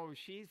 Oh,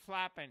 she's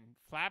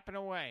flapping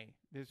away.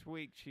 This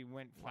week she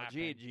went Well, flapping.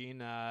 gee, Gene,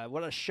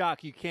 what a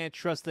shock! You can't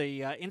trust a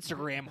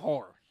Instagram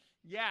whore.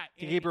 Yeah,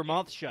 To keep her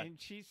mouth shut. And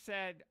she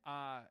said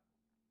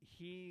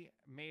he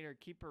made her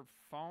keep her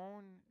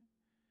phone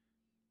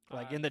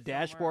Like in the somewhere.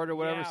 dashboard or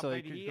whatever. Yeah, so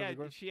they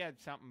but she had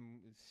something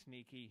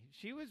sneaky.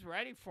 She was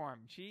ready for him.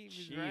 She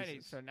was ready.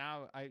 Jesus. So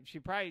now she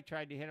probably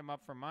tried to hit him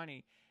up for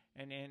money,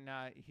 and then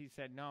he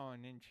said no,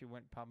 and then she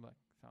went public.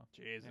 So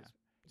Jesus. yeah.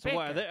 So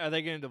what, Baker. are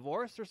they getting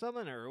divorced or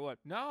something, or what?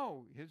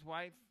 No, his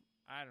wife.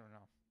 I don't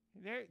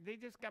know. They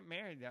just got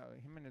married though.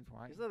 Him and his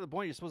wife. Isn't that the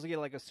point? You're supposed to get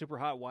like a super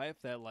hot wife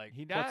that like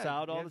He does. puts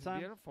out He all has the a time.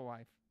 beautiful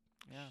wife.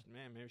 Yeah.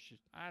 Man, maybe she's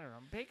I don't know.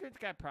 Baker's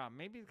got problems.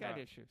 Maybe he's got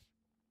Yeah. issues.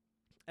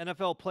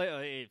 NFL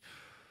play.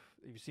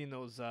 Have you seen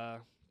those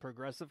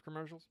progressive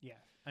commercials? Yes.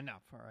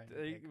 Enough. All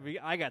right.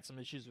 I got some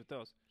issues with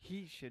those.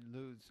 He should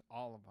lose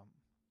all of them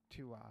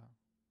to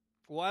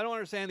Well, I don't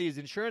understand these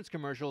insurance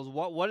commercials.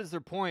 What is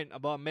their point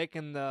about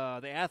making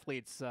the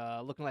athletes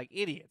looking like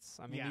idiots?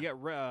 I mean, Yeah. you got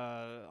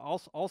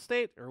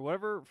Allstate or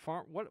whatever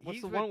farm. What's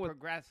he's the with one with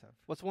Progressive.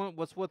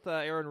 what's with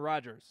Aaron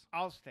Rodgers?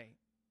 Allstate.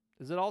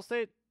 Is it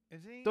Allstate?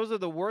 Is he? Those are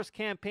the worst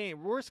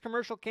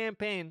commercial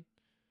campaign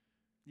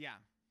Yeah.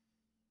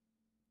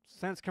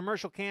 since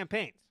commercial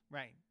campaigns.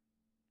 Right.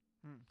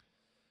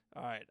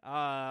 All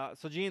right.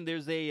 So Gene,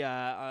 there's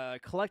a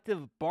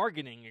collective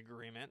bargaining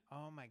agreement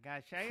Oh my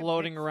gosh. I have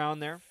floating mixed around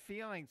there.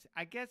 Feelings.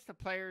 I guess the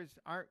players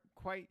aren't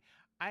quite.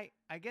 I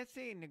guess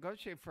they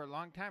negotiated for a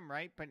long time,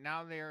 right? But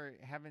now they're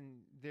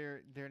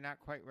not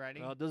quite ready.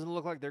 Well, it doesn't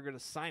look like they're going to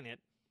sign it.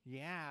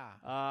 Yeah.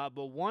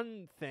 But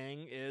one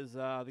thing is the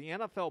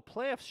NFL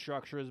playoff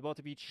structure is about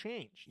to be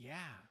changed. Yeah.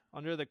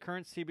 Under the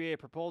current CBA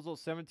proposal,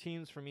 7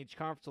 teams from each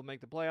conference will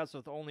make the playoffs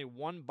with only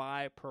one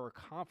bye per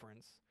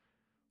conference.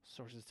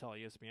 Sources tell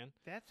ESPN.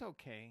 That's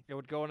okay. It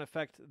would go in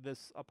effect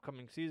this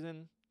upcoming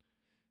season.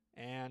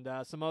 And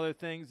some other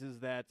things is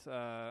that,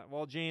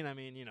 well, Gene, I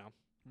mean,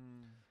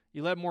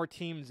 you let more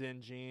teams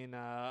in, Gene.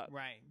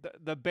 Right.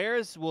 The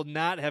Bears will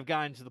not have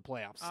gotten to the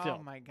playoffs still.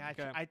 Oh my gosh!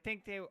 Okay. I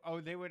think they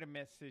would have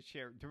missed this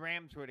year. The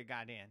Rams would have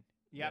got in.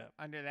 Yep.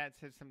 Under that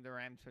system, the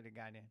Rams would have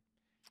got in.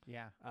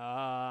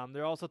 Yeah.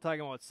 They're also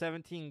talking about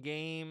 17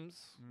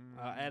 games,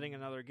 adding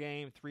another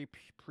game, 3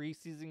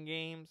 preseason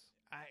games.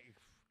 I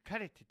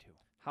cut it to 2.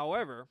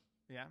 However,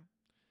 Yeah.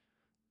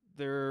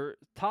 they're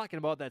talking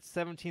about that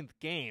 17th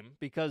game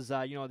because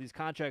these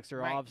contracts are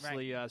Right,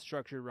 obviously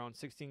structured around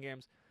 16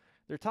 games.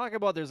 They're talking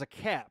about there's a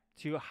cap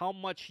to how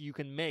much you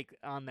can make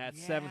on that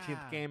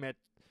 17th game at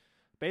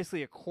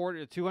basically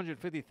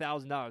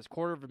 $250,000,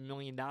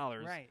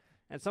 $250,000. Right.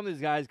 And some of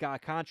these guys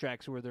got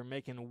contracts where they're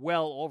making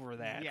well over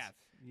that. Yes.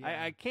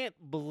 Yeah. I can't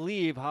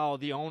believe how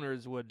the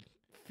owners would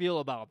feel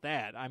about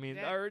that? I mean,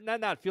 or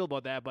not feel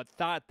about that, but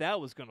thought that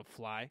was going to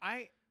fly.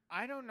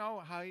 I don't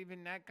know how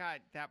even that got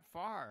that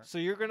far. So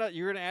you're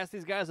gonna ask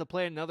these guys to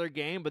play another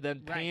game, but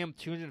then pay them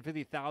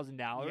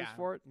 $250,000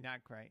 for it?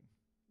 Not great.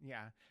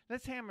 Yeah,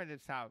 let's hammer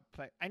this out.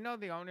 I know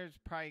the owners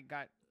probably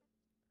got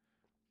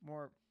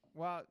more.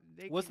 Well,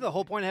 what's the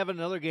whole point of having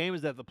another game?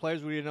 Is that the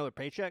players would get another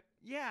paycheck?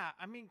 Yeah,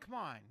 I mean, come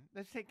on.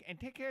 Let's take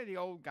care of the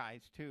old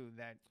guys too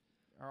that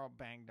are all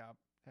banged up.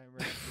 That are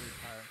ready to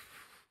retire.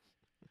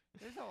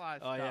 There's a lot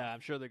of stuff. Oh yeah, I'm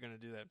sure they're gonna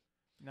do that.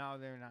 No,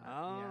 they're not.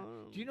 Oh.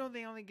 Yeah. Do you know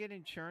they only get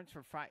insurance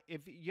for 5?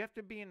 If you have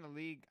to be in the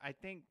league, I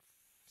think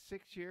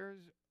 6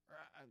 years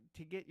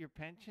to get your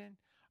pension.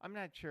 I'm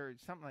not sure.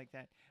 It's something like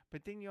that.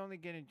 But then you only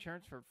get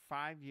insurance for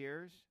 5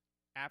 years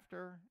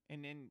after,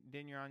 and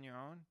then you're on your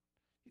own.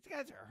 These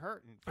guys are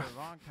hurting for a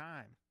long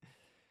time.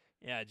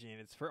 Yeah, Gene,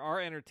 it's for our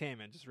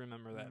entertainment. Just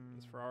remember that.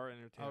 It's for our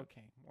entertainment.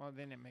 Okay. Well,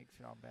 then it makes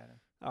it all better.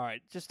 All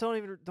right. Just don't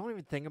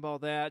even think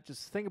about that.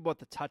 Just think about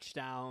the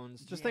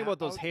touchdowns. Just think about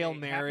those Hail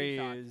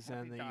Marys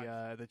and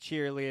the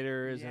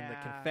cheerleaders and the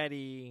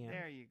confetti. And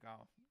there you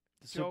go.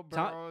 Joe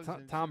Burrows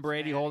Tom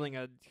Brady holding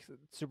a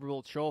Super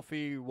Bowl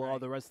trophy while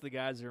the rest of the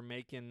guys are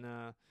making,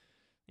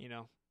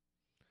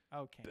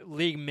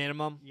 league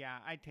minimum. Yeah,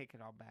 I take it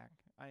all back.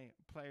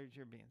 Players,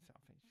 you're being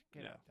selfish.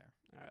 Get out there.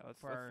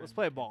 All right, let's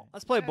play ball.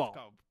 Let's play ball.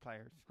 Let's go,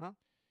 players. Huh?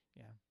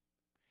 Yeah.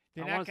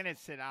 They're not going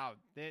to sit out.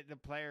 The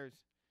players.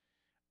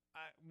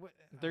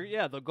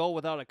 They'll go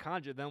without a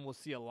contract. Then we'll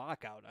see a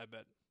lockout, I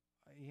bet.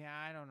 Yeah,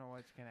 I don't know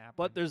what's going to happen.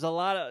 But there's a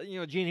lot of,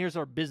 Gene, here's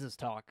our business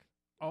talk.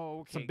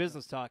 Oh, okay. Some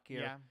business talk here.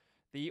 Yeah.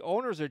 The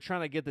owners are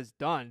trying to get this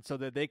done so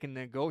that they can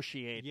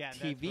negotiate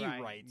TV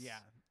rights.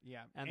 Yeah.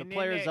 And the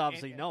players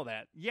obviously know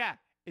that. Yeah.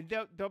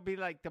 They'll be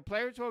like, the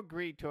players will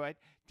agree to it.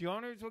 The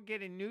owners will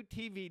get a new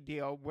TV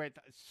deal with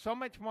so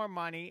much more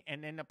money,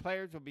 and then the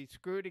players will be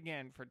screwed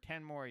again for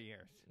 10 more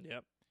years.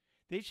 Yep.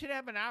 They should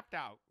have an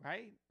opt-out,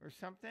 right, or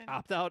something.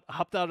 Opt out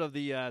of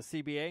the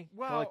CBA,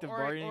 collective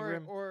bargaining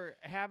agreement, or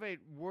have it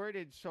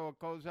worded so it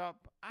goes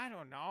up. I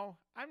don't know.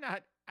 I'm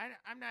not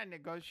a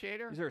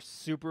negotiator. These are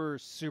super,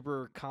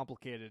 super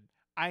complicated.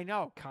 I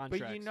know,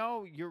 contracts.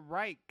 But you're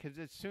right, because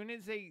as soon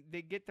as they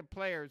get the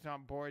players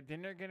on board,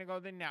 then they're going to go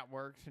to the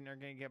networks, and they're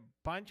going to get a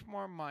bunch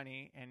more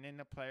money, and then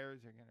the players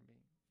are going to be,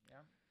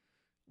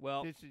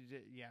 Well, this is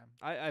it,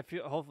 I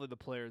feel hopefully the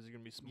players are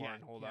going to be smart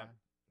and hold up.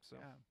 So,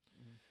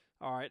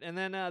 all right, and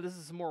then this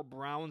is some more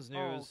Browns news.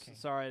 Oh, okay.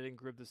 Sorry, I didn't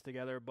group this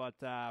together, but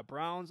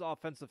Browns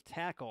offensive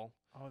tackle.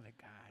 Oh, the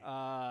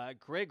guy.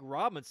 Greg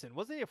Robinson,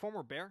 wasn't he a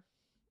former Bear?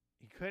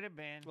 He could have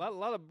been. A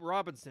lot of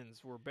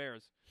Robinsons were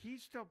Bears.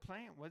 He's still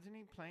playing. Wasn't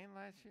he playing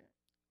last year?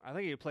 I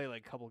think he played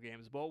like a couple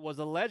games, but was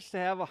alleged to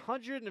have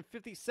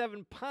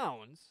 157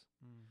 pounds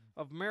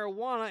of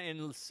marijuana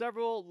in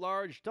several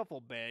large duffel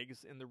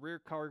bags in the rear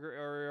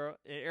cargo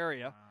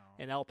area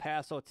in El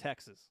Paso,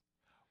 Texas.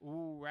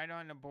 Ooh, right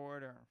on the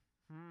border.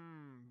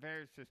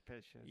 Very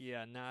suspicious.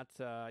 Yeah, not.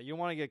 You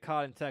want to get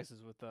caught in Texas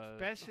with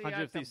especially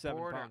 157 at the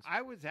border. pounds.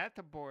 I was at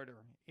the border.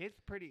 It's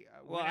pretty.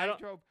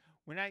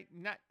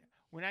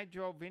 When I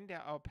drove into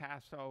El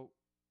Paso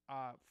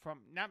from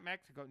not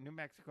Mexico, New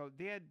Mexico,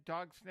 they had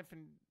drug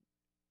sniffing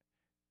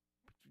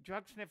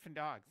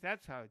dogs.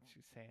 That's how it's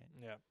saying.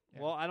 Yeah.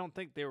 Well, I don't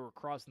think they were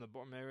crossing the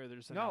border. Maybe they're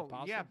just in El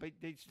Paso. Yeah, but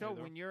they still,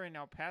 when you're in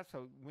El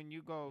Paso, when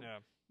you go,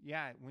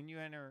 when you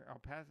enter El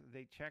Paso,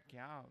 they check you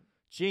out.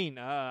 Gene,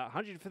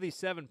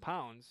 157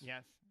 pounds.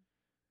 Yes.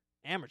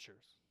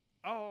 Amateurs.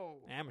 Oh.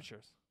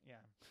 Amateurs. Yeah.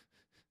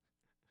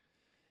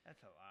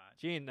 That's a lot.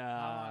 Gene,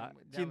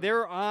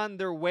 they're on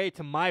their way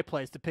to my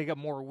place to pick up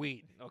more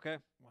weed, okay?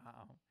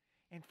 Wow.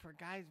 And for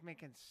guys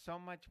making so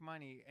much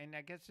money, and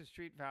I guess the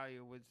street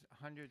value was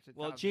hundreds of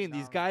thousands. Well, Gene,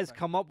 these guys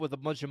come up with a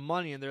bunch of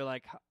money, and they're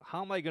like,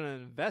 how am I going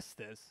to invest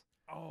this?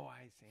 Oh,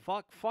 I see.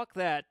 Fuck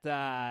that,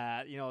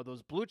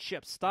 those blue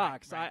chip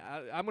stocks. Right.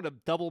 I'm going to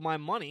double my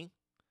money.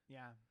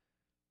 Yeah.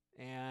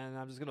 And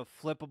I'm just going to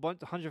flip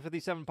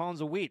 157 pounds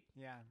of wheat.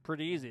 Yeah.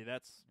 Pretty easy.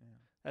 That's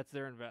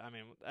their investment. I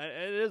mean,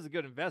 it is a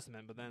good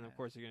investment, but then, of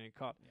course, you're going to get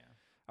caught. Yeah.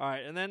 All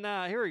right, and then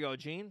here we go,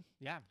 Gene.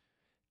 Yeah.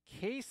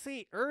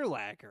 Casey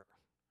Urlacher.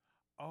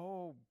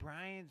 Oh,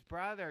 Brian's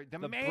brother. The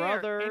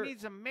mayor. And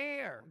he's a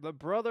mayor. The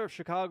brother of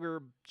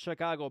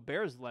Chicago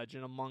Bears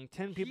legend among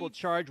 10 people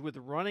charged with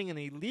running an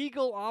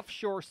illegal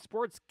offshore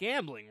sports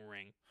gambling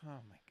ring.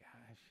 Oh, my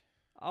gosh.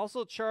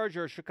 Also charged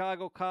are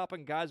Chicago cop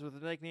and guys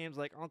with nicknames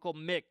like Uncle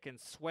Mick and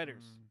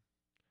Sweaters.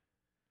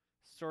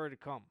 Story to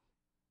come.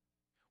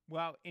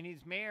 Well, and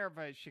he's mayor of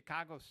a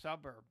Chicago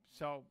suburb,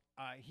 so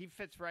he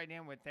fits right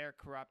in with their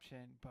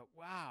corruption. But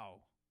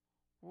wow,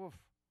 woof.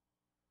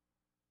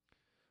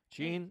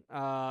 Gene,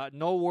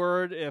 no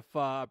word if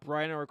no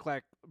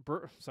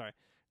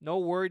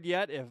word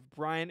yet if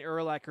Brian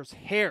Urlacher's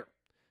hair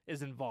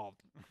is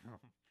involved.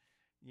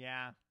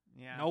 Yeah.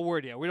 No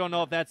word yet. We don't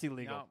know if that's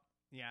illegal. No.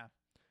 Yeah.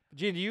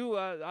 Gene, do you?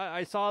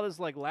 I saw this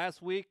like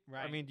last week.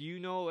 Right. I mean, do you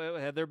know?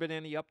 Have there been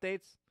any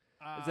updates?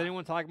 Is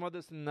anyone talking about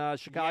this in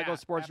Chicago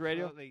sports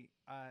radio?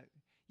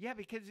 Yeah,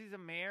 because he's a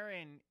mayor,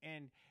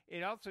 and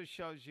it also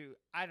shows you.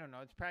 I don't know.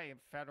 It's probably a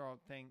federal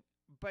thing,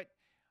 but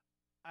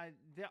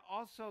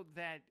also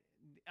that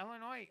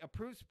Illinois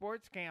approved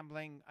sports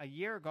gambling a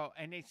year ago,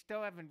 and they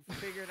still haven't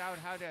figured out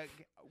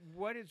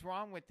what is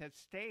wrong with the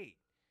state.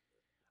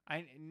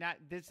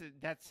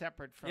 That's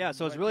separate from. Yeah,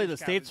 so it's what really this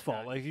the guy state's was fault.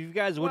 done. Like, if you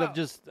guys would have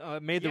just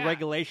made the yeah.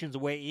 regulations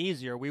way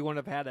easier, we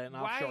wouldn't have had an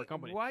offshore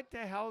company. What the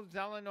hell is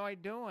Illinois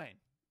doing?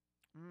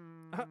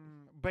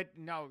 But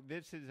no,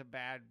 this is a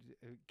bad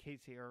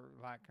Casey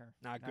Urlacher.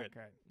 Not good.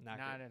 Not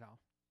at all.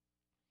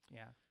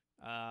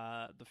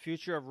 Yeah. The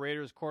future of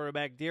Raiders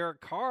quarterback Derek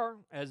Carr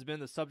has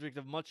been the subject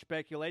of much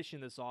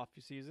speculation this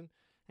offseason,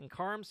 and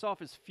Carr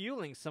himself is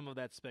fueling some of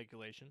that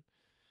speculation.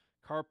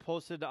 Carr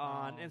posted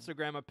on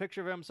Instagram a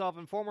picture of himself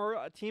and former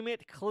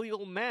teammate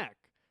Khalil Mack,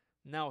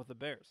 now with the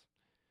Bears.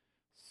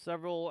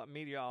 Several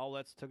media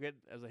outlets took it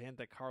as a hint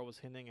that Carr was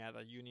hinting at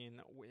a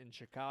union in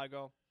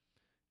Chicago.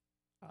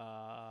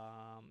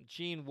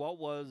 Gene, what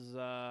was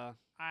to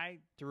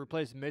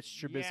replace Mitch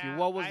Trubisky? Yeah,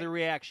 what was the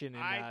reaction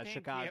in I think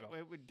Chicago?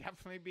 It would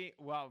definitely be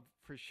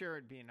for sure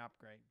it'd be an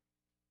upgrade.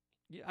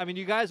 Yeah, I mean,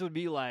 you guys would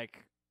be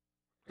like,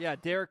 yeah,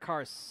 Derek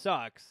Carr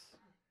sucks,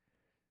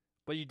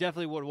 but you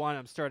definitely would want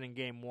him starting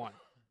game 1,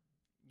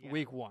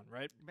 week 1,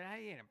 right? But I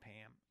ain't pay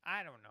him.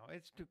 I don't know.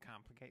 It's too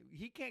complicated.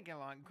 He can't get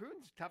along.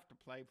 Gruden's tough to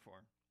play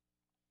for,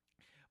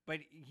 but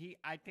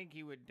I think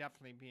he would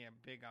definitely be a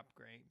big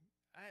upgrade.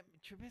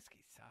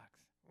 Trubisky sucks.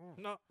 Ooh.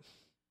 No,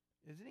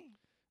 isn't he?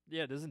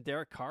 Yeah, doesn't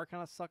Derek Carr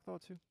kind of suck though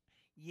too?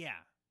 Yeah,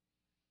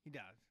 he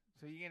does.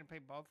 So you're gonna pay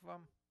both of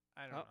them?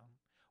 I don't know.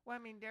 Well, I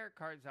mean, Derek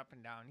Carr's up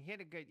and down.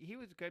 He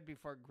was good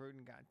before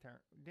Gruden got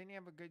there. Didn't he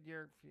have a good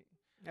year?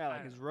 Yeah,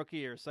 like his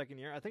rookie or second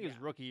year. I think his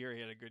rookie year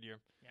he had a good year.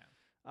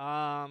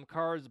 Yeah.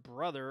 Carr's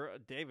brother,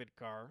 David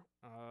Carr,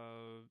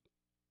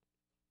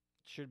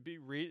 should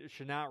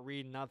not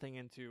read nothing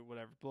into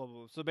whatever. Blah, blah,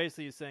 blah. So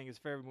basically, he's saying his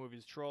favorite movie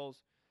is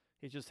Trolls.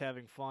 He's just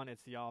having fun.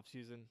 It's the off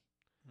season.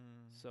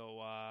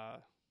 So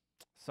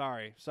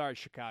sorry,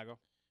 Chicago.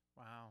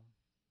 Wow.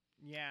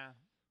 Yeah,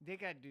 they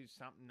got to do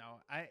something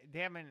though. They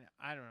haven't.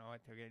 I don't know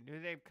what they're gonna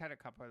do. They've cut a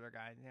couple other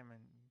guys. They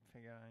haven't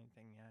figured out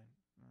anything yet.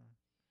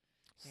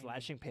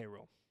 Slashing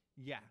payroll.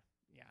 Yeah.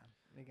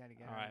 They got to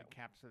get on the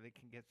cap so they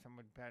can get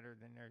someone better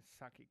than their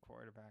sucky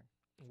quarterback.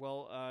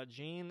 Well,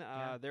 Gene,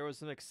 there was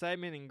some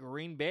excitement in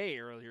Green Bay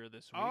earlier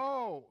this week.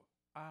 Oh,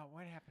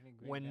 what happened in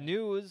Green Bay? When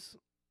news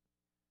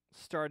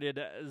started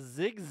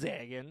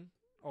zigzagging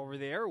over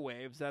the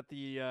airwaves that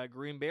the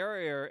Green Bay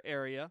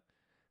area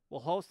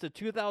will host the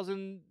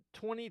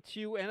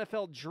 2022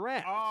 NFL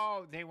Draft.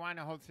 Oh, they want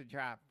to host the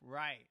draft,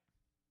 right?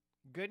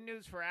 Good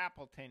news for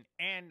Appleton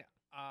and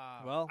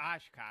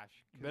Oshkosh,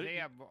 because they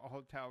have a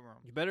hotel room.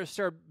 You better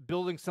start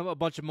building a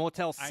bunch of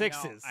Motel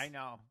 6s. I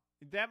know.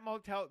 That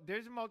motel,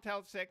 there's a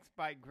Motel 6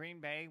 by Green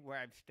Bay where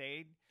I've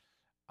stayed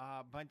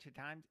a bunch of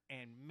times,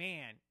 and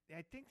man,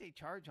 I think they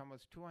charge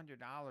almost $200,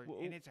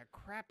 and it's a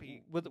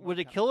crappy. Would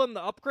it kill them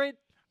to upgrade?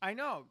 I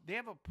know. They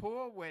have a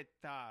pool with,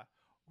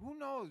 who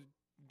knows,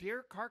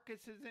 deer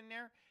carcasses in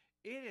there.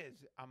 It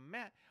is a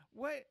mess.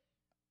 What?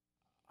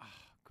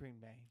 Green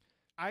Bay.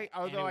 I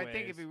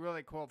think it'd be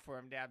really cool for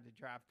him to have the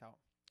draft out.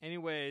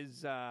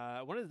 Anyways,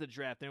 when is the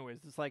draft? Anyways,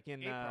 it's like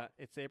in April.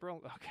 It's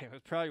April. Okay,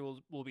 it probably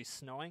will be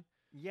snowing.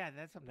 Yeah,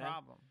 that's a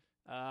problem.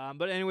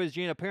 But anyways,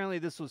 Gene, apparently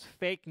this was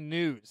fake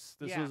news.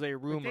 This was a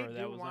rumor but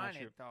that was not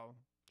true. It, though.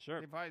 Sure,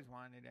 they've always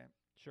wanted it.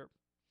 Sure.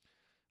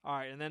 All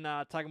right, and then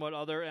talking about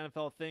other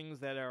NFL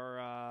things that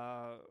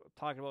are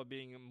talking about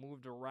being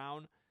moved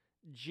around.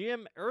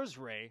 Jim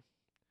Irsay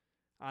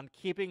on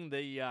keeping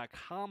the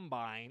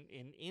combine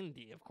in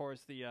Indy. Of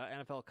course, the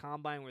NFL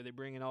combine where they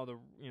bring in all the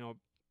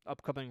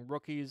upcoming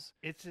rookies.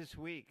 It's this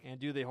week. And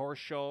do the horse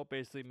show,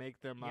 basically make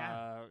them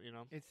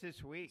It's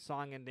this week.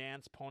 Song and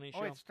dance pony show.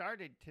 Oh, it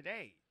started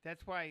today.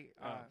 That's why it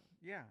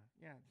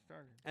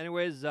started.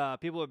 Anyways,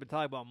 people have been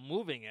talking about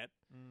moving it.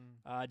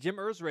 Jim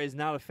Irsay is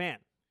not a fan.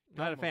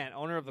 Not a fan.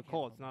 Owner of the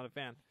Colts, not a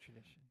fan.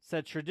 Tradition.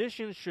 Said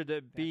tradition should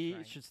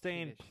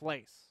stay in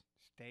place.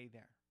 Stay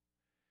there.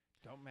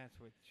 Don't mess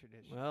with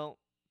tradition. Well,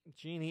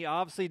 Gene, he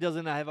obviously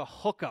doesn't have a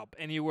hookup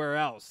anywhere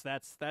else.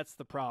 That's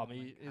the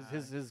problem.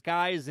 His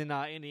guy's in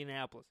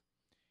Indianapolis.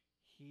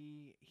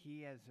 He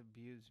has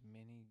abused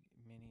many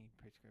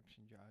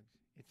prescription drugs.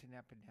 It's an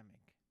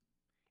epidemic.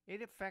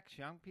 It affects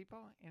young people,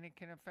 and it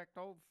can affect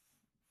old.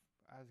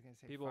 I was gonna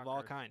say people fuckers. of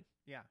all kind.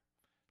 Yeah,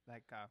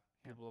 like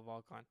people of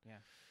all kind. Yeah.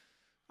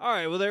 All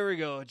right. Well, there we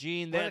go,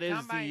 Gene. That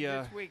is the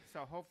this week.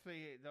 So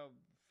hopefully they'll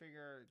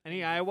figure.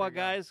 Any Iowa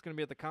guys going to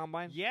be at the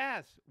combine?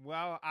 Yes.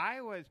 Well,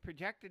 Iowa's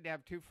projected to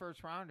have 2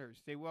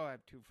 first-rounders. They will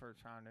have 2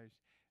 first-rounders.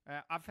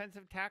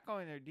 Offensive tackle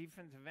and their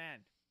defensive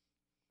end.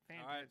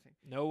 Fantastic.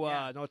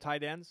 Right. No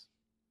tight ends?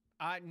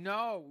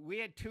 No. We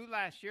had 2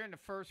 last year in the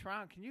first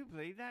round. Can you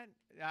believe that?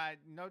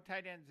 No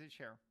tight ends this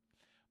year.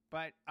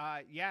 But,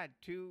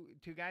 2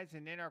 guys.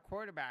 And then our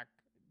quarterback,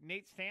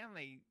 Nate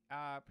Stanley,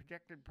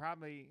 projected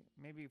probably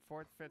maybe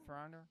 4th, 5th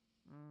rounder.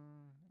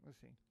 We'll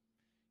see.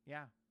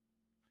 Yeah.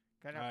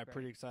 All right,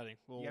 pretty exciting.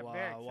 We'll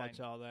watch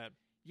all that.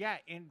 Yeah,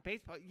 in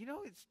baseball,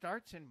 it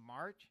starts in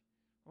March.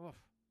 Oof.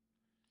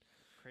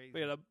 Crazy.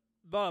 We had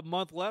About a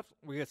month left.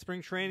 We got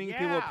spring training.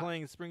 People are Yeah.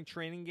 playing spring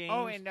training games.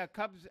 Oh, and the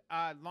Cubs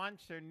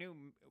launched their new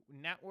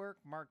network,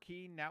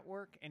 Marquee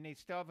Network, and they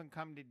still haven't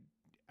come to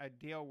a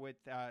deal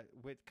with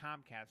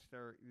Comcast,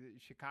 their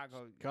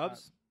Chicago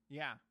Cubs?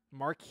 Yeah,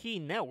 Marquee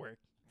Network.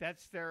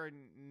 that's their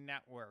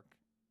network,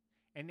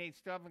 and they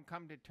still haven't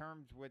come to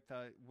terms with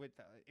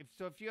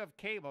if you have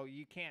cable,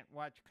 you can't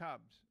watch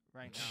Cubs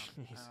right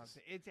now.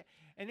 It's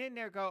and then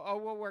they go, oh,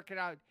 we'll work it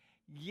out.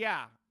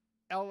 Yeah,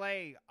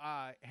 L.A.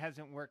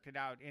 Hasn't worked it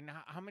out. And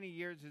how many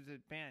years has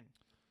it been?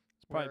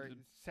 It's probably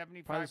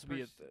 75%.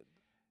 be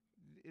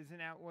Isn't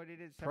that what it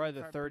is? probably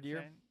the third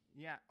year.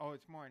 Yeah. Oh,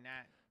 it's more than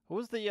that. Who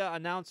was the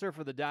announcer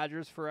for the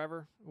Dodgers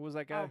forever? Who was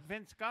that guy? Oh,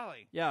 Vince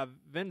Scully. Yeah,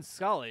 Vince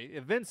Scully.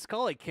 If Vince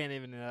Scully can't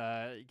even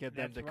get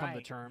them That's to come to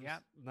right. terms,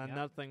 Yep. then Yep.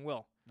 nothing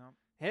will. Nope.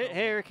 Hey,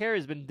 Eric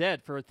Harry's been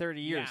dead for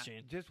 30 years, Yeah.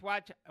 Gene. Just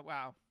watch.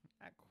 Wow.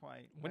 Not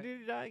quite. When but-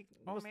 did he die?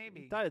 Oh, He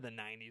maybe. died in the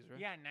 90s, right?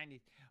 Yeah,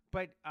 90s.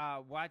 But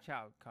watch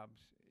out,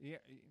 Cubs. Yeah.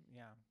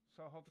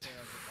 So hopefully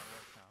that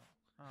works out.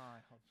 Oh, I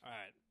hope so. All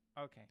right.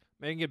 Okay.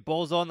 Maybe get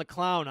Bozo and the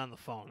Clown on the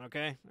phone,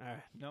 okay? All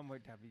right. No more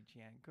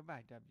WGN.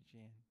 Goodbye,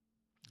 WGN.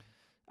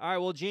 All right,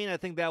 well, Gene, I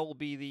think that will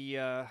be the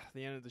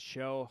end of the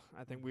show.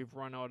 I think we've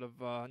run out of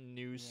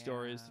news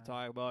stories to Yeah.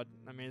 talk about.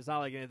 I mean, it's not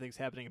like anything's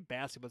happening in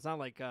basketball. It's not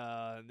like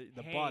the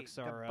Hey, Bucks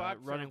the are Bucks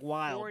running are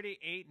wild.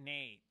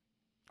 48-8.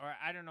 Or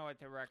I don't know what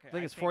the record. I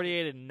think it's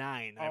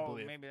 48-9, I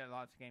believe. Maybe they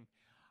lost the game.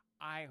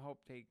 I hope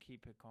they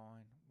keep it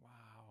going.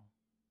 Wow.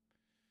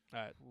 All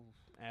right.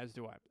 As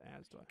do I.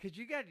 Because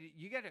you got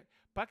to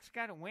Bucks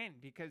got to win,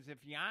 because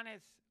if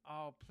Giannis,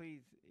 oh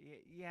please,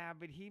 yeah,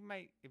 but he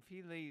might, if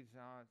he leaves,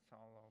 oh, it's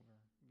all over.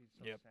 It'd be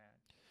so Yep. sad.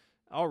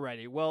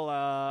 Alrighty. Well,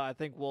 I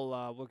think we'll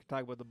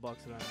talk about the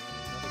Bucks another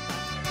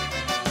time.